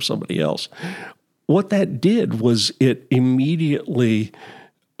 10% from somebody else. What that did was it immediately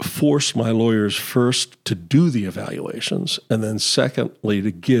forced my lawyers first to do the evaluations, and then secondly,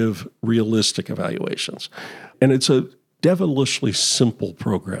 to give realistic evaluations. And it's a devilishly simple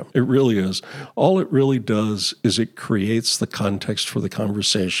program. It really is. All it really does is it creates the context for the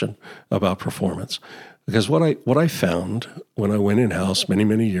conversation about performance. Because what I found when I went in-house many,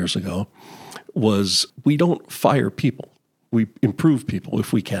 many years ago was we don't fire people. We improve people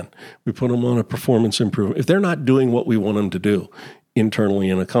if we can. We put them on a performance improvement. If they're not doing what we want them to do internally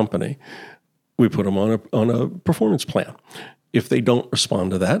in a company, we put them on a performance plan. If they don't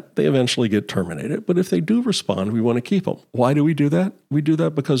respond to that, they eventually get terminated. But if they do respond, we want to keep them. Why do we do that? We do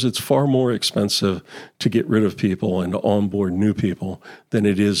that because it's far more expensive to get rid of people and to onboard new people than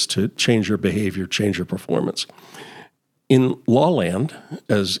it is to change your behavior, change your performance. In Lawland,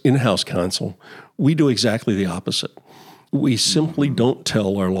 as in-house counsel, we do exactly the opposite. We simply don't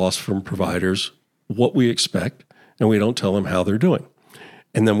tell our law firm providers what we expect, and we don't tell them how they're doing.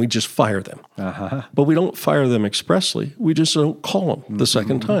 And then we just fire them. But we don't fire them expressly. We just don't call them the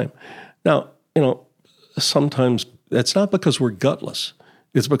second time. Now, sometimes that's not because we're gutless.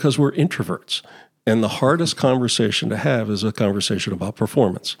 It's because we're introverts. And the hardest conversation to have is a conversation about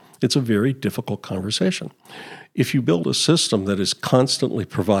performance. It's a very difficult conversation. If you build a system that is constantly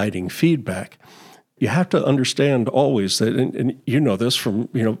providing feedback, you have to understand always that, and you know this from,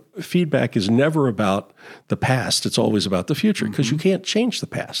 feedback is never about the past. It's always about the future because you can't change the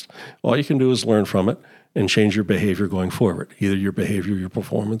past. All you can do is learn from it and change your behavior going forward, either your behavior, your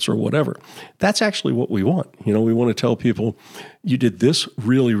performance, or whatever. That's actually what we want. We want to tell people, you did this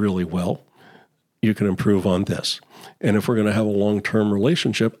really, really well. You can improve on this. And if we're going to have a long-term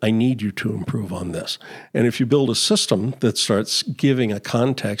relationship, I need you to improve on this. And if you build a system that starts giving a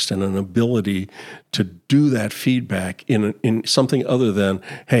context and an ability to do that feedback in something other than,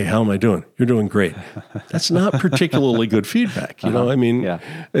 hey, how am I doing? You're doing great. That's not particularly good feedback.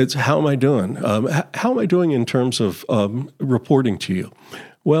 It's how am I doing? How am I doing in terms of reporting to you?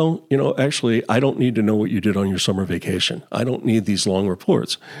 Well, actually, I don't need to know what you did on your summer vacation. I don't need these long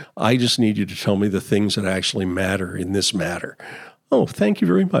reports. I just need you to tell me the things that actually matter in this matter. Oh, thank you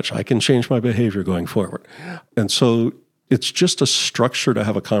very much. I can change my behavior going forward. And so it's just a structure to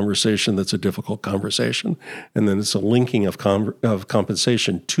have a conversation that's a difficult conversation. And then it's a linking of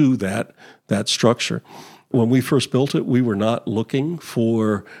compensation to that structure. When we first built it, we were not looking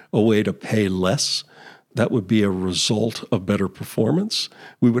for a way to pay less. That would be a result of better performance.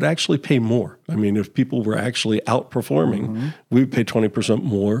 We would actually pay more. I mean, if people were actually outperforming, we would pay 20%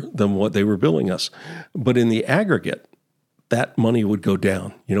 more than what they were billing us. But in the aggregate, that money would go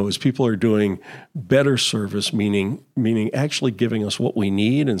down. As people are doing better service, meaning actually giving us what we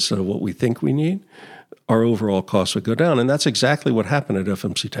need instead of what we think we need, our overall costs would go down. And that's exactly what happened at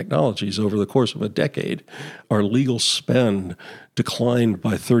FMC Technologies. Over the course of a decade, our legal spend declined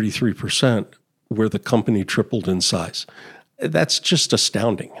by 33%, where the company tripled in size. That's just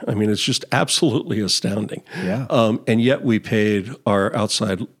astounding. I mean, it's just absolutely astounding. Yeah. And yet we paid our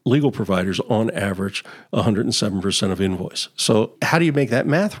outside legal providers on average 107% of invoice. So how do you make that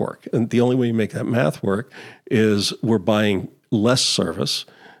math work? And the only way you make that math work is we're buying less service,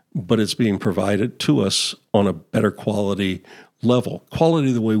 but it's being provided to us on a better quality level.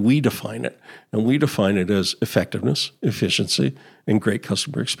 Quality the way we define it. And we define it as effectiveness, efficiency, and great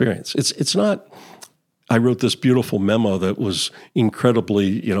customer experience. It's not, I wrote this beautiful memo that was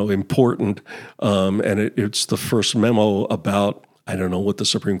incredibly, important, and it's the first memo about, I don't know what the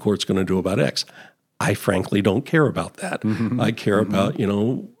Supreme Court's going to do about X. I frankly don't care about that. I care about,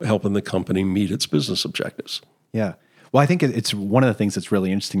 helping the company meet its business objectives. Yeah. Well, I think it's one of the things that's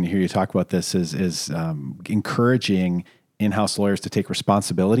really interesting to hear you talk about this is encouraging in-house lawyers to take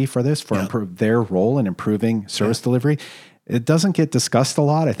responsibility for this, for their role in improving service delivery. It doesn't get discussed a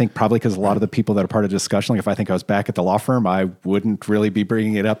lot. I think probably because a lot of the people that are part of the discussion, like if I think I was back at the law firm, I wouldn't really be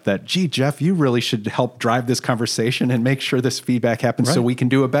bringing it up that, gee, Jeff, you really should help drive this conversation and make sure this feedback happens so we can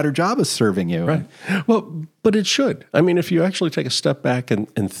do a better job of serving you. Right. Well, but it should. I mean, if you actually take a step back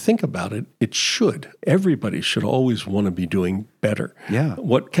and think about it, it should. Everybody should always want to be doing better. Yeah.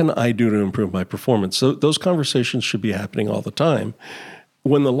 What can I do to improve my performance? So those conversations should be happening all the time.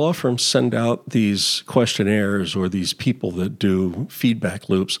 When the law firms send out these questionnaires or these people that do feedback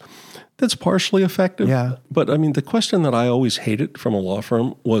loops, that's partially effective. Yeah. But I mean, the question that I always hated from a law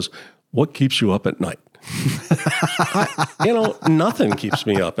firm was, what keeps you up at night? Nothing keeps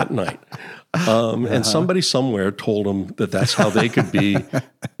me up at night. And somebody somewhere told them that that's how they could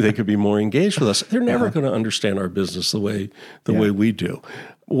be more engaged with us. They're never going to understand our business the way we do.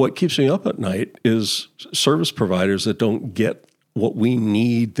 What keeps me up at night is service providers that don't get what we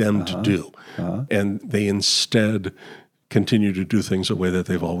need them to do. And they instead continue to do things the way that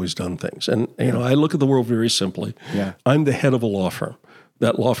they've always done things. And, I look at the world very simply. Yeah. I'm the head of a law firm.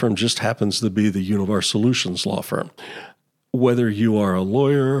 That law firm just happens to be the Univar Solutions law firm. Whether you are a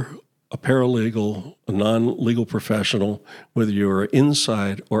lawyer, a paralegal, a non-legal professional, whether you're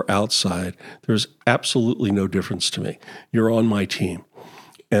inside or outside, there's absolutely no difference to me. You're on my team.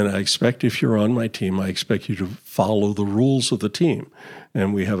 And I expect if you're on my team, I expect you to follow the rules of the team.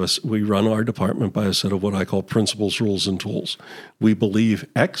 And we run our department by a set of what I call principles, rules, and tools. We believe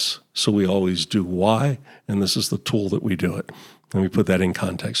X, so we always do Y, and this is the tool that we do it. Let me put that in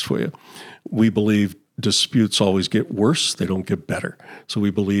context for you. We believe disputes always get worse, they don't get better. So we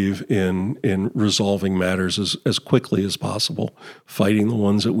believe in resolving matters as quickly as possible, fighting the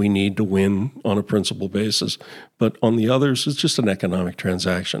ones that we need to win on a principle basis. But on the others, it's just an economic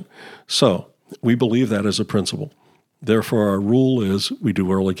transaction. So we believe that as a principle. Therefore, our rule is we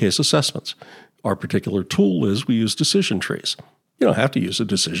do early case assessments. Our particular tool is we use decision trees. You don't have to use a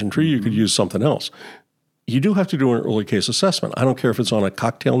decision tree. You could use something else. You do have to do an early case assessment. I don't care if it's on a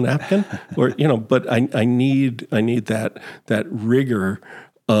cocktail napkin or, but I need that rigor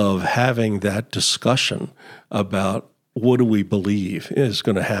of having that discussion about what do we believe is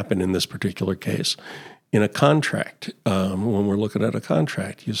going to happen in this particular case. In a contract, when we're looking at a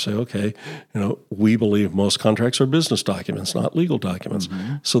contract, you say, okay, we believe most contracts are business documents, not legal documents.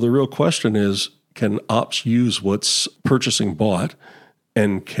 Mm-hmm. So the real question is, can ops use what's purchasing bought,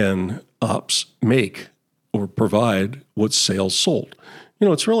 and can ops make or provide what's sales sold?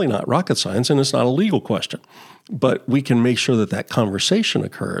 It's really not rocket science, and it's not a legal question. But we can make sure that conversation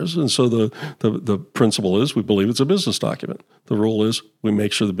occurs. And so the principle is we believe it's a business document. The rule is we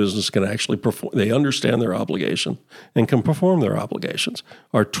make sure the business can actually perform. They understand their obligation and can perform their obligations.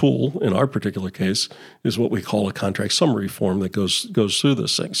 Our tool, in our particular case, is what we call a contract summary form that goes through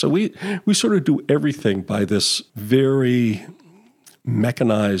this thing. So we sort of do everything by this very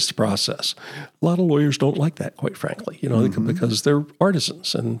mechanized process. A lot of lawyers don't like that, quite frankly, because they're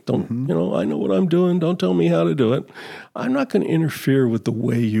artisans and don't, I know what I'm doing. Don't tell me how to do it. I'm not going to interfere with the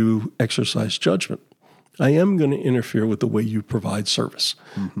way you exercise judgment. I am going to interfere with the way you provide service.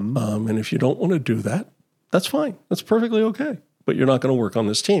 Mm-hmm. And if you don't want to do that, that's fine. That's perfectly okay. But you're not going to work on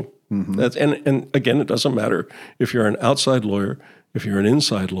this team. Mm-hmm. And again, it doesn't matter if you're an outside lawyer, if you're an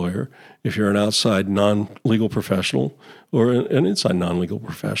inside lawyer, if you're an outside non-legal professional or an inside non-legal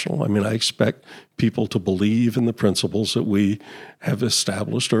professional. I mean, I expect people to believe in the principles that we have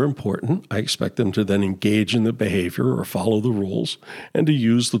established are important. I expect them to then engage in the behavior or follow the rules and to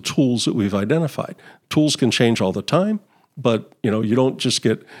use the tools that we've identified. Tools can change all the time, but you don't just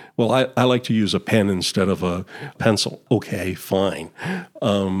get, well, I like to use a pen instead of a pencil. Okay, fine.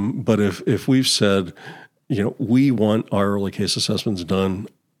 But if we've said, we want our early case assessments done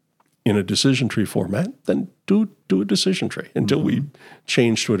in a decision tree format, then do a decision tree until we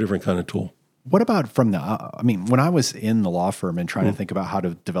change to a different kind of tool. What about from when I was in the law firm and trying to think about how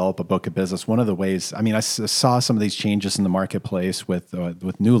to develop a book of business, one of the ways, I saw some of these changes in the marketplace with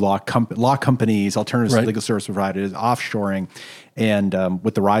new law companies, alternative legal service providers, offshoring, and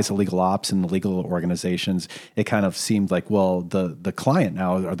with the rise of legal ops and the legal organizations, it kind of seemed like, well, the client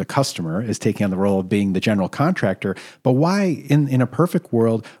now or the customer is taking on the role of being the general contractor. But why, in a perfect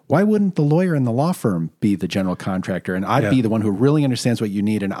world, why wouldn't the lawyer in the law firm be the general contractor? And I'd be the one who really understands what you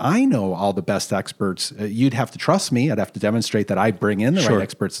need. And I know all the best experts. You'd have to trust me. I'd have to demonstrate that I bring in the right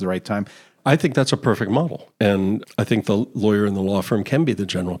experts at the right time. I think that's a perfect model. And I think the lawyer in the law firm can be the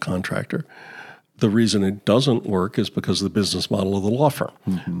general contractor. The reason it doesn't work is because of the business model of the law firm.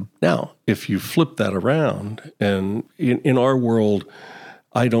 Mm-hmm. Now, if you flip that around, and in our world,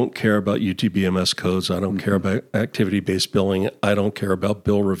 I don't care about UTBMS codes. I don't care about activity-based billing. I don't care about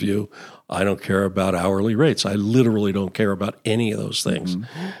bill review. I don't care about hourly rates. I literally don't care about any of those things.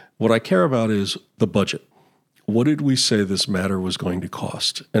 Mm-hmm. What I care about is the budget. What did we say this matter was going to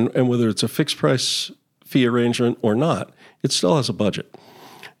cost? And whether it's a fixed price fee arrangement or not, it still has a budget.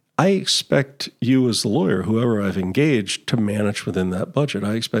 I expect you as the lawyer, whoever I've engaged, to manage within that budget.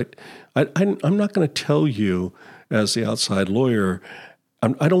 I'm not going to tell you as the outside lawyer,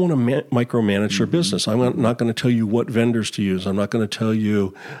 I don't want to micromanage your business. I'm not going to tell you what vendors to use. I'm not going to tell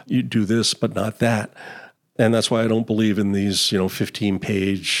you do this but not that. And that's why I don't believe in these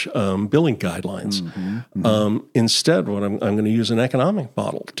 15-page billing guidelines. Mm-hmm. Mm-hmm. Instead, what I'm going to use an economic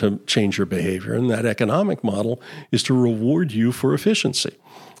model to change your behavior. And that economic model is to reward you for efficiency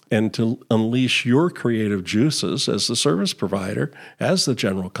and to unleash your creative juices as the service provider, as the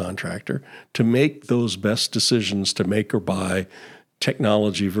general contractor, to make those best decisions to make or buy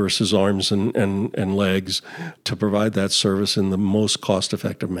technology versus arms and legs to provide that service in the most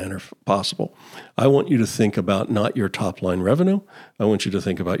cost-effective manner possible. I want you to think about not your top-line revenue. I want you to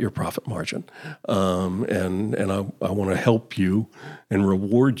think about your profit margin. And I want to help you and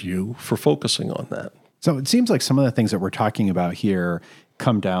reward you for focusing on that. So it seems like some of the things that we're talking about here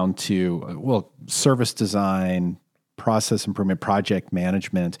come down to, service design, process improvement, project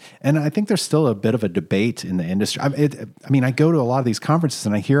management. And I think there's still a bit of a debate in the industry. I go to a lot of these conferences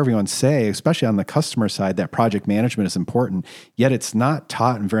and I hear everyone say, especially on the customer side, that project management is important, yet it's not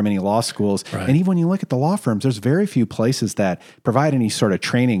taught in very many law schools. Right. And even when you look at the law firms, there's very few places that provide any sort of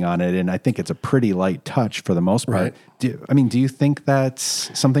training on it. And I think it's a pretty light touch for the most part. Right. Do you think that's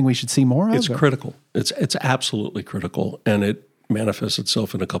something we should see more of? It's critical. It's absolutely critical. And it manifests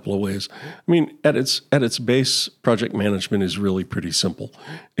itself in a couple of ways. I mean, at its base, project management is really pretty simple.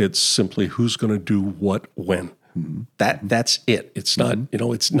 It's simply who's going to do what when. Mm-hmm. That's it. It's not,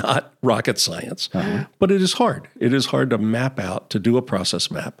 it's not rocket science, but it is hard. It is hard to map out, to do a process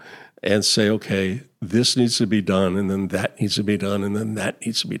map and say, okay, this needs to be done, and then that needs to be done, and then that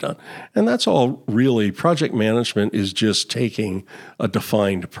needs to be done. And that's all really. Project management is just taking a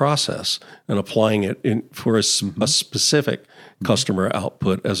defined process and applying it for a specific customer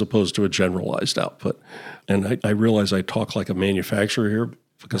output as opposed to a generalized output. And I realize I talk like a manufacturer here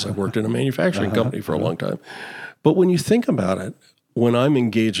because I worked in a manufacturing company for a long time. But when you think about it, when I'm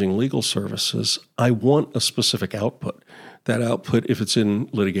engaging legal services, I want a specific output. That output, if it's in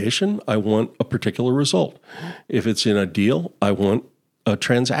litigation, I want a particular result. If it's in a deal, I want a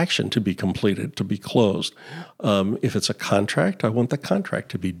transaction to be completed, to be closed. If it's a contract, I want the contract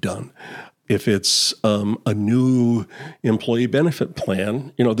to be done. If it's a new employee benefit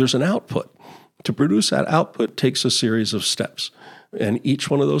plan, there's an output. To produce that output takes a series of steps. And each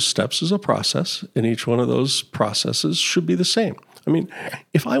one of those steps is a process, and each one of those processes should be the same. I mean,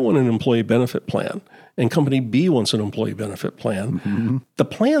 if I want an employee benefit plan and company B wants an employee benefit plan, the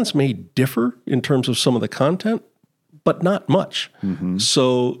plans may differ in terms of some of the content, but not much.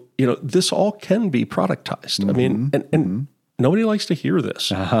 So, this all can be productized. I mean, and nobody likes to hear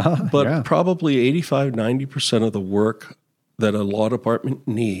this, but probably 85, 90% of the work that a law department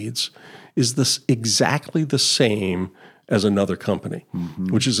needs is exactly the same as another company,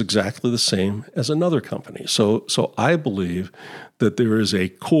 which is exactly the same as another company. So I believe that there is a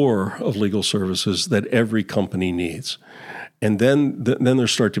core of legal services that every company needs. And then there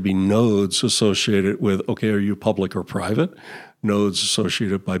start to be nodes associated with, okay, are you public or private? Nodes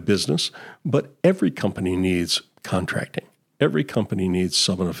associated by business. But every company needs contracting. Every company needs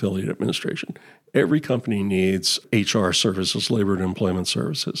sub and affiliate administration. Every company needs HR services, labor and employment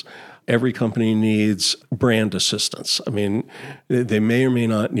services. Every company needs brand assistance. I mean, they may or may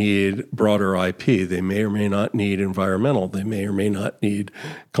not need broader IP. They may or may not need environmental. They may or may not need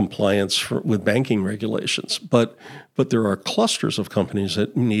compliance with banking regulations. But there are clusters of companies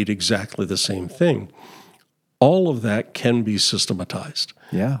that need exactly the same thing. All of that can be systematized.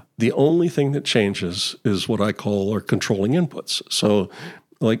 Yeah. The only thing that changes is what I call our controlling inputs. So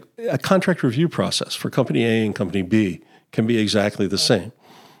like a contract review process for company A and company B can be exactly the same.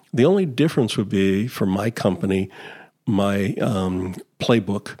 The only difference would be for my company, my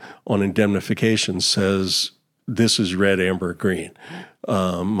playbook on indemnification says this is red, amber, green.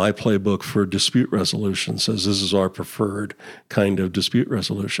 My playbook for dispute resolution says this is our preferred kind of dispute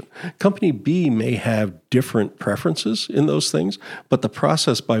resolution. Company B may have different preferences in those things, but the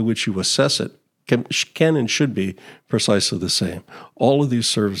process by which you assess it can and should be precisely the same. All of these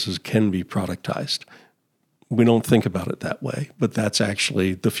services can be productized. We don't think about it that way, but that's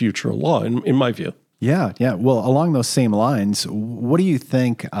actually the future of law, in my view. Yeah. Well, along those same lines, what do you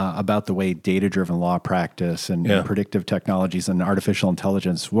think about the way data-driven law practice and predictive technologies and artificial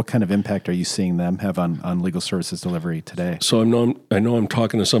intelligence, what kind of impact are you seeing them have on legal services delivery today? So I know I'm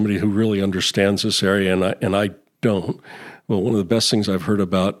talking to somebody who really understands this area, and I don't. Well, one of the best things I've heard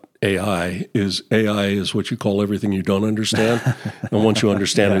about AI is what you call everything you don't understand. And once you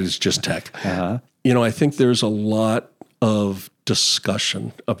understand it, it's just tech. I think there's a lot of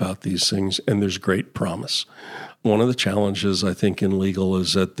discussion about these things, and there's great promise. One of the challenges, I think, in legal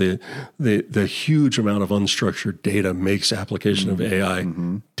is that the huge amount of unstructured data makes application of AI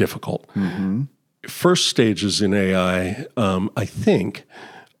difficult. First stages in AI, I think,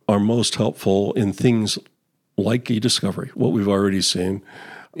 are most helpful in things like e-discovery, what we've already seen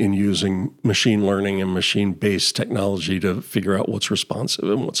in using machine learning and machine-based technology to figure out what's responsive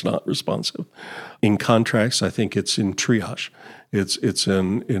and what's not responsive. In contracts, I think it's in triage. It's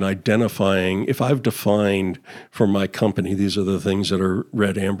in identifying, if I've defined for my company, these are the things that are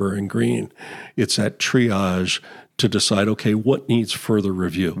red, amber, and green, it's that triage to decide, okay, what needs further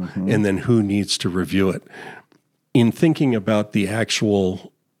review, and then who needs to review it. In thinking about the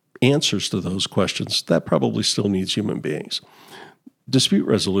actual answers to those questions, that probably still needs human beings. Dispute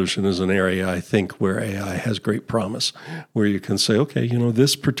resolution is an area, I think, where AI has great promise, where you can say, okay,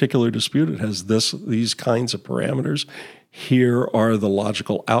 this particular dispute, it has these kinds of parameters. Here are the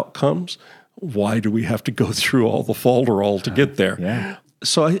logical outcomes. why do we have to go through all the falderall to get there? Yeah.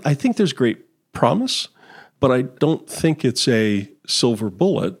 So I think there's great promise, but I don't think it's a silver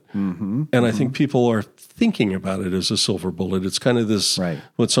bullet. And I think people are thinking about it as a silver bullet. It's kind of this,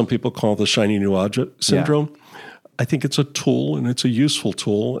 what some people call the shiny new object syndrome. I think it's a tool, and it's a useful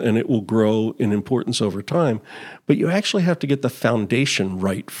tool, and it will grow in importance over time. But you actually have to get the foundation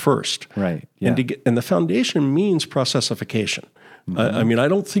right first. Right. Yeah. And the foundation means processification. I mean, I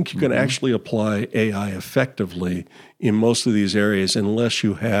don't think you can actually apply AI effectively in most of these areas unless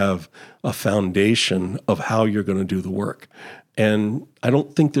you have a foundation of how you're going to do the work. And I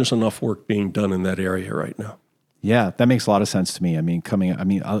don't think there's enough work being done in that area right now. Yeah, that makes a lot of sense to me. I mean,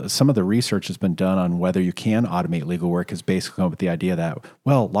 some of the research has been done on whether you can automate legal work is basically come up with the idea that,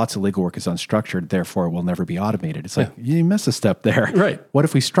 well, lots of legal work is unstructured, therefore it will never be automated. It's like, you miss a step there. Right. What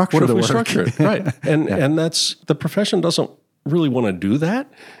if we structure the work? Structure it? Right. And that's, the profession doesn't really want to do that.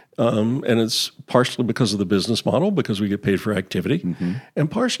 And it's partially because of the business model, because we get paid for activity, and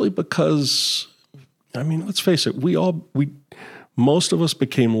partially because, I mean, let's face it, most of us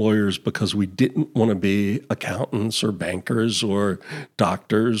became lawyers because we didn't want to be accountants or bankers or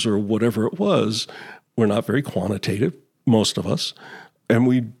doctors or whatever it was. We're not very quantitative, most of us. And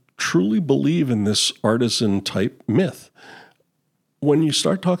we truly believe in this artisan type myth. When you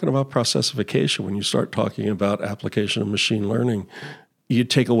start talking about processification, when you start talking about application of machine learning, you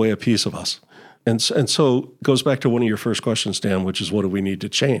take away a piece of us. And so it goes back to one of your first questions, Dan, which is what do we need to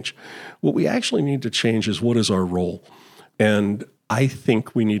change? What we actually need to change is what is our role? And I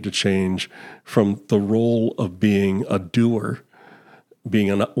think we need to change from the role of being a doer,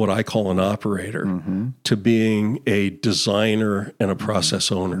 being what I call an operator, to being a designer and a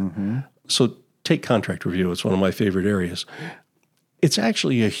process owner. So take contract review. It's one of my favorite areas. It's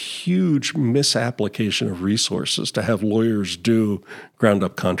actually a huge misapplication of resources to have lawyers do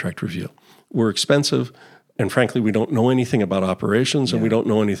ground-up contract review. We're expensive, and frankly, we don't know anything about operations, and we don't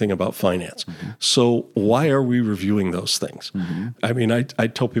know anything about finance. So why are we reviewing those things? I mean, I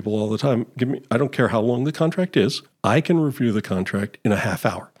tell people all the time, I don't care how long the contract is, I can review the contract in a half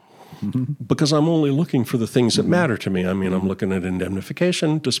hour. Because I'm only looking for the things that matter to me. I mean, I'm looking at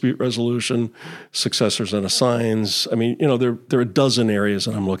indemnification, dispute resolution, successors and assigns. I mean, there are a dozen areas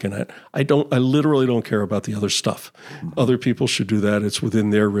that I'm looking at. I literally don't care about the other stuff. Other people should do that. It's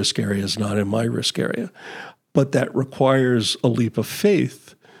within their risk areas, not in my risk area. But that requires a leap of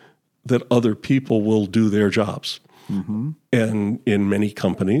faith that other people will do their jobs. And in many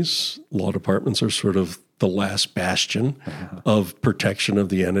companies, law departments are sort of the last bastion of protection of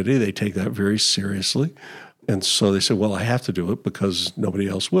the entity. They take that very seriously. And so they say, well, I have to do it because nobody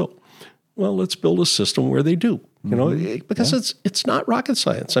else will. Well, let's build a system where they do, because it's not rocket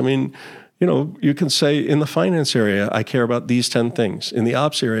science. I mean, you can say in the finance area, I care about these 10 things. In the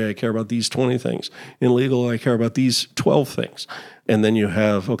ops area, I care about these 20 things. In legal, I care about these 12 things. And then you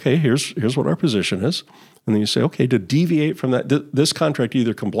have, okay, here's what our position is. And then you say, okay, to deviate from that, this contract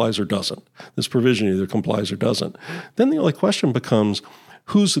either complies or doesn't. This provision either complies or doesn't. Then the only question becomes,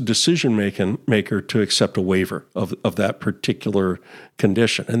 who's the decision maker to accept a waiver of that particular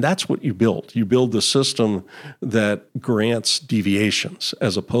condition? And that's what you build. You build the system that grants deviations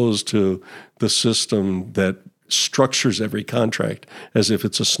as opposed to the system that structures every contract as if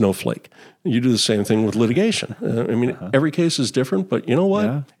it's a snowflake. You do the same thing with litigation. I mean, every case is different, but you know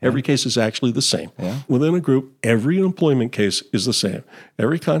what? Every case is actually the same. Within a group, every employment case is the same.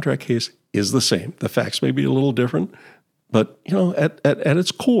 Every contract case is the same. The facts may be a little different, but at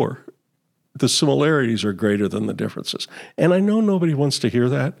its core, the similarities are greater than the differences. And I know nobody wants to hear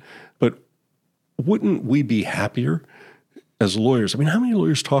that, but wouldn't we be happier as lawyers? I mean, how many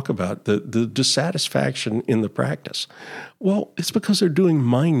lawyers talk about the dissatisfaction in the practice? Well, it's because they're doing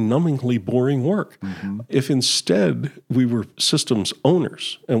mind-numbingly boring work. If instead we were systems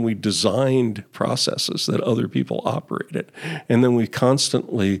owners and we designed processes that other people operated, and then we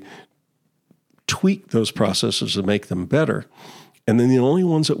constantly tweak those processes to make them better, and then the only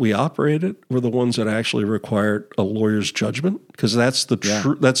ones that we operated were the ones that actually required a lawyer's judgment, because that's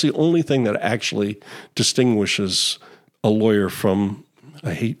that's the only thing that actually distinguishes a lawyer from,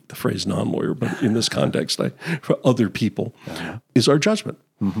 I hate the phrase non-lawyer, but in this context, for other people, is our judgment.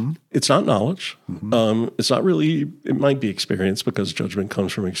 It's not knowledge. It's not really, it might be experience because judgment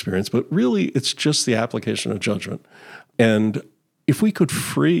comes from experience, but really it's just the application of judgment. And if we could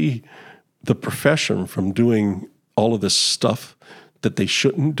free the profession from doing all of this stuff that they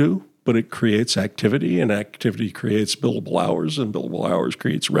shouldn't do, but it creates activity, and activity creates billable hours, and billable hours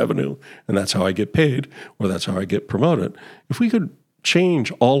creates revenue, and that's how I get paid, or that's how I get promoted. If we could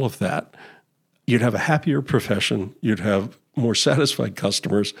change all of that, you'd have a happier profession, you'd have more satisfied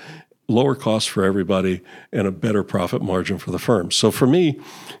customers, lower costs for everybody and a better profit margin for the firm. So for me,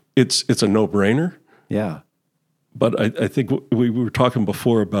 it's a no-brainer. Yeah. But I think we were talking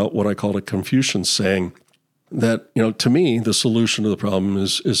before about what I called a Confucian saying that, to me, the solution to the problem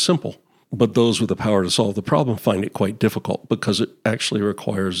is simple. But those with the power to solve the problem find it quite difficult because it actually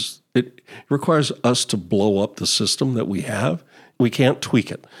requires us to blow up the system that we have. We can't tweak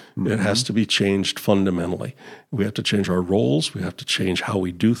it. Mm-hmm. It has to be changed fundamentally. We have to change our roles. We have to change how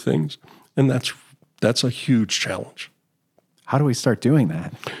we do things. And that's a huge challenge. How do we start doing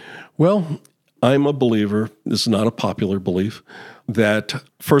that? Well, I'm a believer, this is not a popular belief, that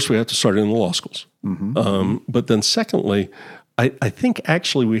first we have to start in the law schools. Mm-hmm. But then secondly, I think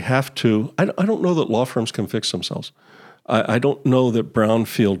actually we have to, I don't know that law firms can fix themselves. I don't know that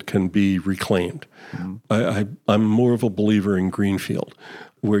brownfield can be reclaimed. Mm-hmm. I'm more of a believer in greenfield,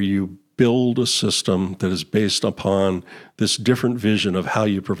 where you build a system that is based upon this different vision of how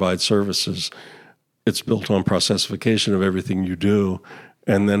you provide services. It's built on processification of everything you do,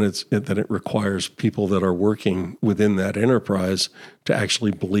 and then it requires people that are working within that enterprise to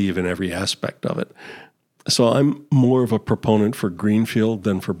actually believe in every aspect of it. So I'm more of a proponent for greenfield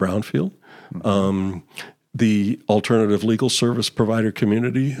than for brownfield. Mm-hmm. The alternative legal service provider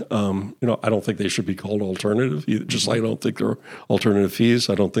community, I don't think they should be called alternative, just like I don't think they're alternative fees.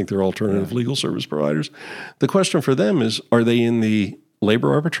 I don't think they're alternative legal service providers. The question for them is, are they in the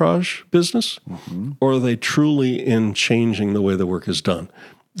labor arbitrage business, mm-hmm. or are they truly in changing the way the work is done?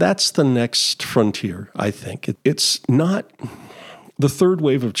 That's the next frontier, I think. It's not, the third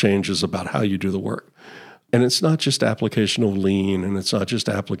wave of change is about how you do the work. And it's not just application of lean, and it's not just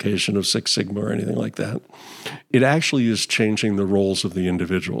application of Six Sigma or anything like that. It actually is changing the roles of the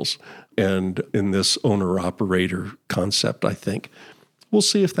individuals. And in this owner-operator concept, I think, we'll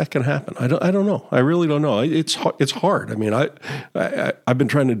see if that can happen. I don't know. I really don't know. It's hard. I mean, I've been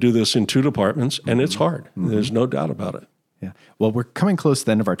trying to do this in 2 departments, and it's hard. Mm-hmm. There's no doubt about it. Yeah. Well, we're coming close to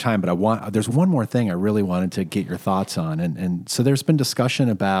the end of our time, but there's one more thing I really wanted to get your thoughts on. And so there's been discussion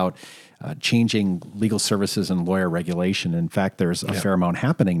about changing legal services and lawyer regulation. In fact, there's a fair amount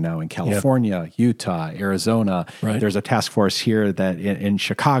happening now in California, Utah, Arizona. Right. There's a task force here that in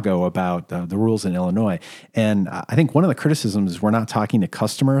Chicago about the rules in Illinois. And I think one of the criticisms is we're not talking to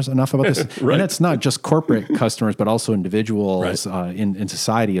customers enough about this. Right. And it's not just corporate customers, but also individuals in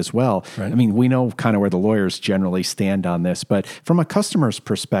society as well. Right. I mean, we know kind of where the lawyers generally stand on this, but from a customer's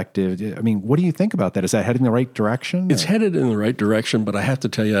perspective, I mean, what do you think about that? Is that heading in the right direction? It's headed in the right direction, but I have to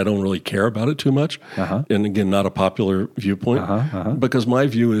tell you, I don't really care about it too much. Uh-huh. And again, not a popular viewpoint, because my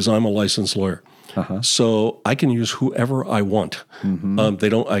view is I'm a licensed lawyer. Uh-huh. So I can use whoever I want. Mm-hmm.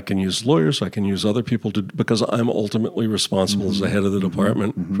 I can use lawyers, I can use other people because I'm ultimately responsible as the head of the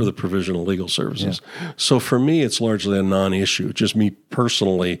department for the provision of legal services. Yeah. So for me, it's largely a non-issue, just me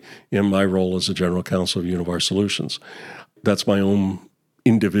personally in my role as a general counsel of Univar Solutions. That's my own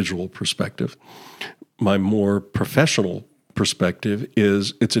individual perspective. My more professional perspective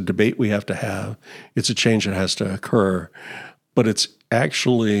is it's a debate we have to have. It's a change that has to occur, but it's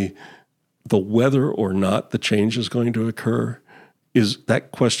actually the whether or not the change is going to occur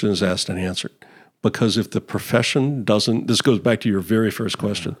that question is asked and answered. Because if the profession doesn't, this goes back to your very first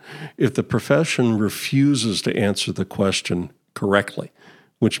question, if the profession refuses to answer the question correctly,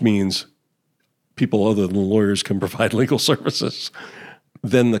 which means people other than lawyers can provide legal services,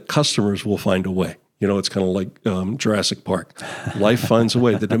 then the customers will find a way. It's kind of like Jurassic Park. Life finds a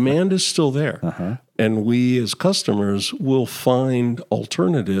way. The demand is still there. And we as customers will find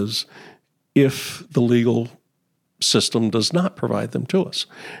alternatives if the legal system does not provide them to us.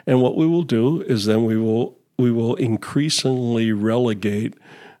 And what we will do is then we will increasingly relegate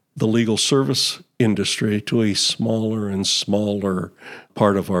the legal service industry to a smaller and smaller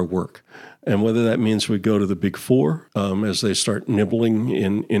part of our work. And whether that means we go to the big four as they start nibbling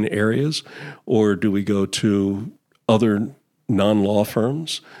in areas, or do we go to other non-law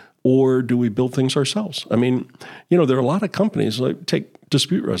firms, or do we build things ourselves? I mean, there are a lot of companies, like take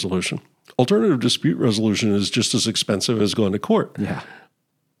dispute resolution. Alternative dispute resolution is just as expensive as going to court. Yeah.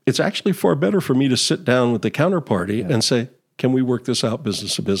 It's actually far better for me to sit down with the counterparty and say, can we work this out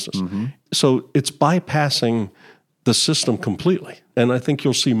business to business? Mm-hmm. So it's bypassing the system completely. And I think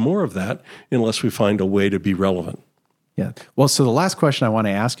you'll see more of that unless we find a way to be relevant. Yeah. Well, so the last question I want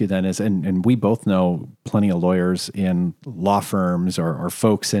to ask you then is, and we both know plenty of lawyers in law firms or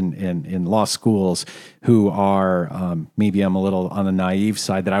folks in law schools who are, maybe I'm a little on the naive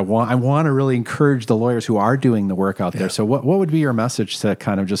side, that I want to really encourage the lawyers who are doing the work out there. So what would be your message to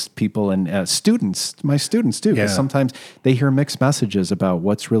kind of just people and students, my students too, because sometimes they hear mixed messages about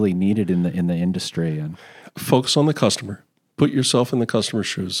what's really needed in the industry. And focus on the customer. Put yourself in the customer's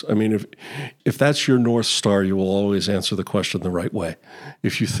shoes. I mean, if that's your North Star, you will always answer the question the right way.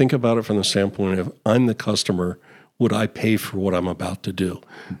 If you think about it from the standpoint of, I'm the customer, would I pay for what I'm about to do?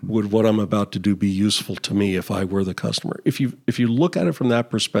 Would what I'm about to do be useful to me if I were the customer? If you look at it from that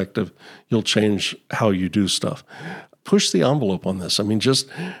perspective, you'll change how you do stuff. Push the envelope on this. I mean, just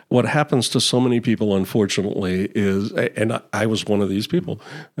what happens to so many people, unfortunately, is, and I was one of these people.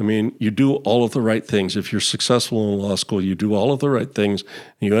 I mean, you do all of the right things. If you're successful in law school, you do all of the right things,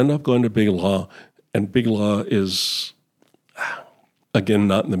 and you end up going to big law, and big law is, again,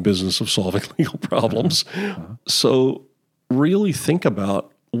 not in the business of solving legal problems. So really think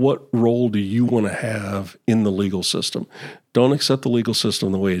about, what role do you want to have in the legal system? Don't accept the legal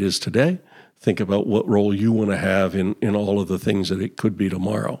system the way it is today. Think about what role you want to have in all of the things that it could be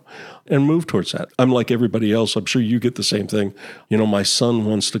tomorrow, and move towards that. I'm like everybody else. I'm sure you get the same thing. You know, my son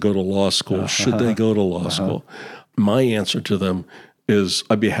wants to go to law school. Should they go to law school? My answer to them is,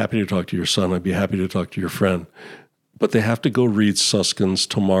 I'd be happy to talk to your son. I'd be happy to talk to your friend. But they have to go read Susskind's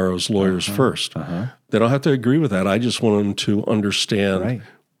Tomorrow's Lawyers first. They don't have to agree with that. I just want them to understand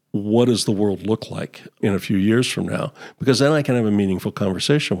what does the world look like in a few years from now, because then I can have a meaningful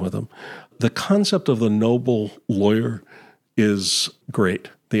conversation with them. The concept of the noble lawyer is great.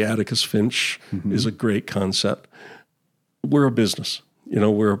 The Atticus Finch is a great concept. We're a business. You know,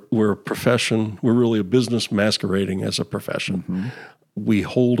 we're a profession. We're really a business masquerading as a profession. We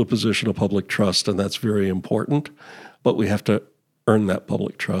hold a position of public trust, and that's very important. But we have to earn that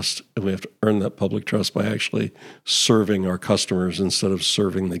public trust, and we have to earn that public trust by actually serving our customers instead of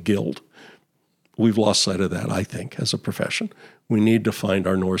serving the guild. We've lost sight of that, I think, as a profession. We need to find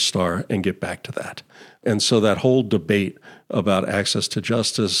our North Star and get back to that. And so that whole debate about access to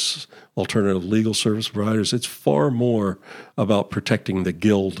justice, alternative legal service providers, it's far more about protecting the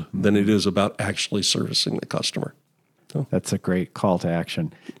guild than it is about actually servicing the customer. So, that's a great call to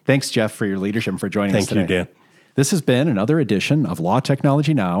action. Thanks, Jeff, for your leadership and for joining us today. Thank you, Dan. This has been another edition of Law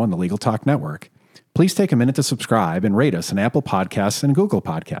Technology Now on the Legal Talk Network. Please take a minute to subscribe and rate us on Apple Podcasts and Google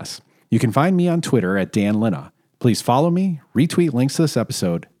Podcasts. You can find me on Twitter at Dan Linna. Please follow me, retweet links to this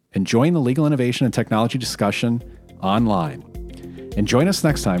episode, and join the legal innovation and technology discussion online. And join us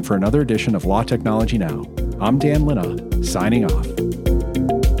next time for another edition of Law Technology Now. I'm Dan Linna, signing off.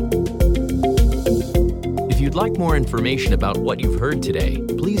 If you'd like more information about what you've heard today,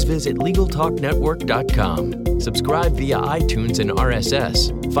 please visit LegalTalkNetwork.com. Subscribe via iTunes and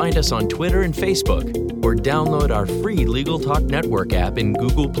RSS. Find us on Twitter and Facebook, or download our free Legal Talk Network app in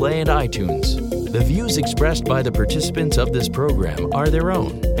Google Play and iTunes. The views expressed by the participants of this program are their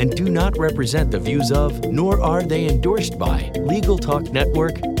own and do not represent the views of, nor are they endorsed by, Legal Talk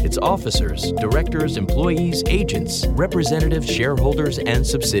Network, its officers, directors, employees, agents, representatives, shareholders, and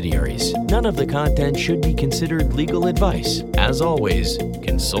subsidiaries. None of the content should be considered legal advice. As always,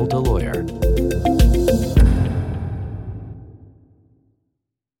 consult a lawyer.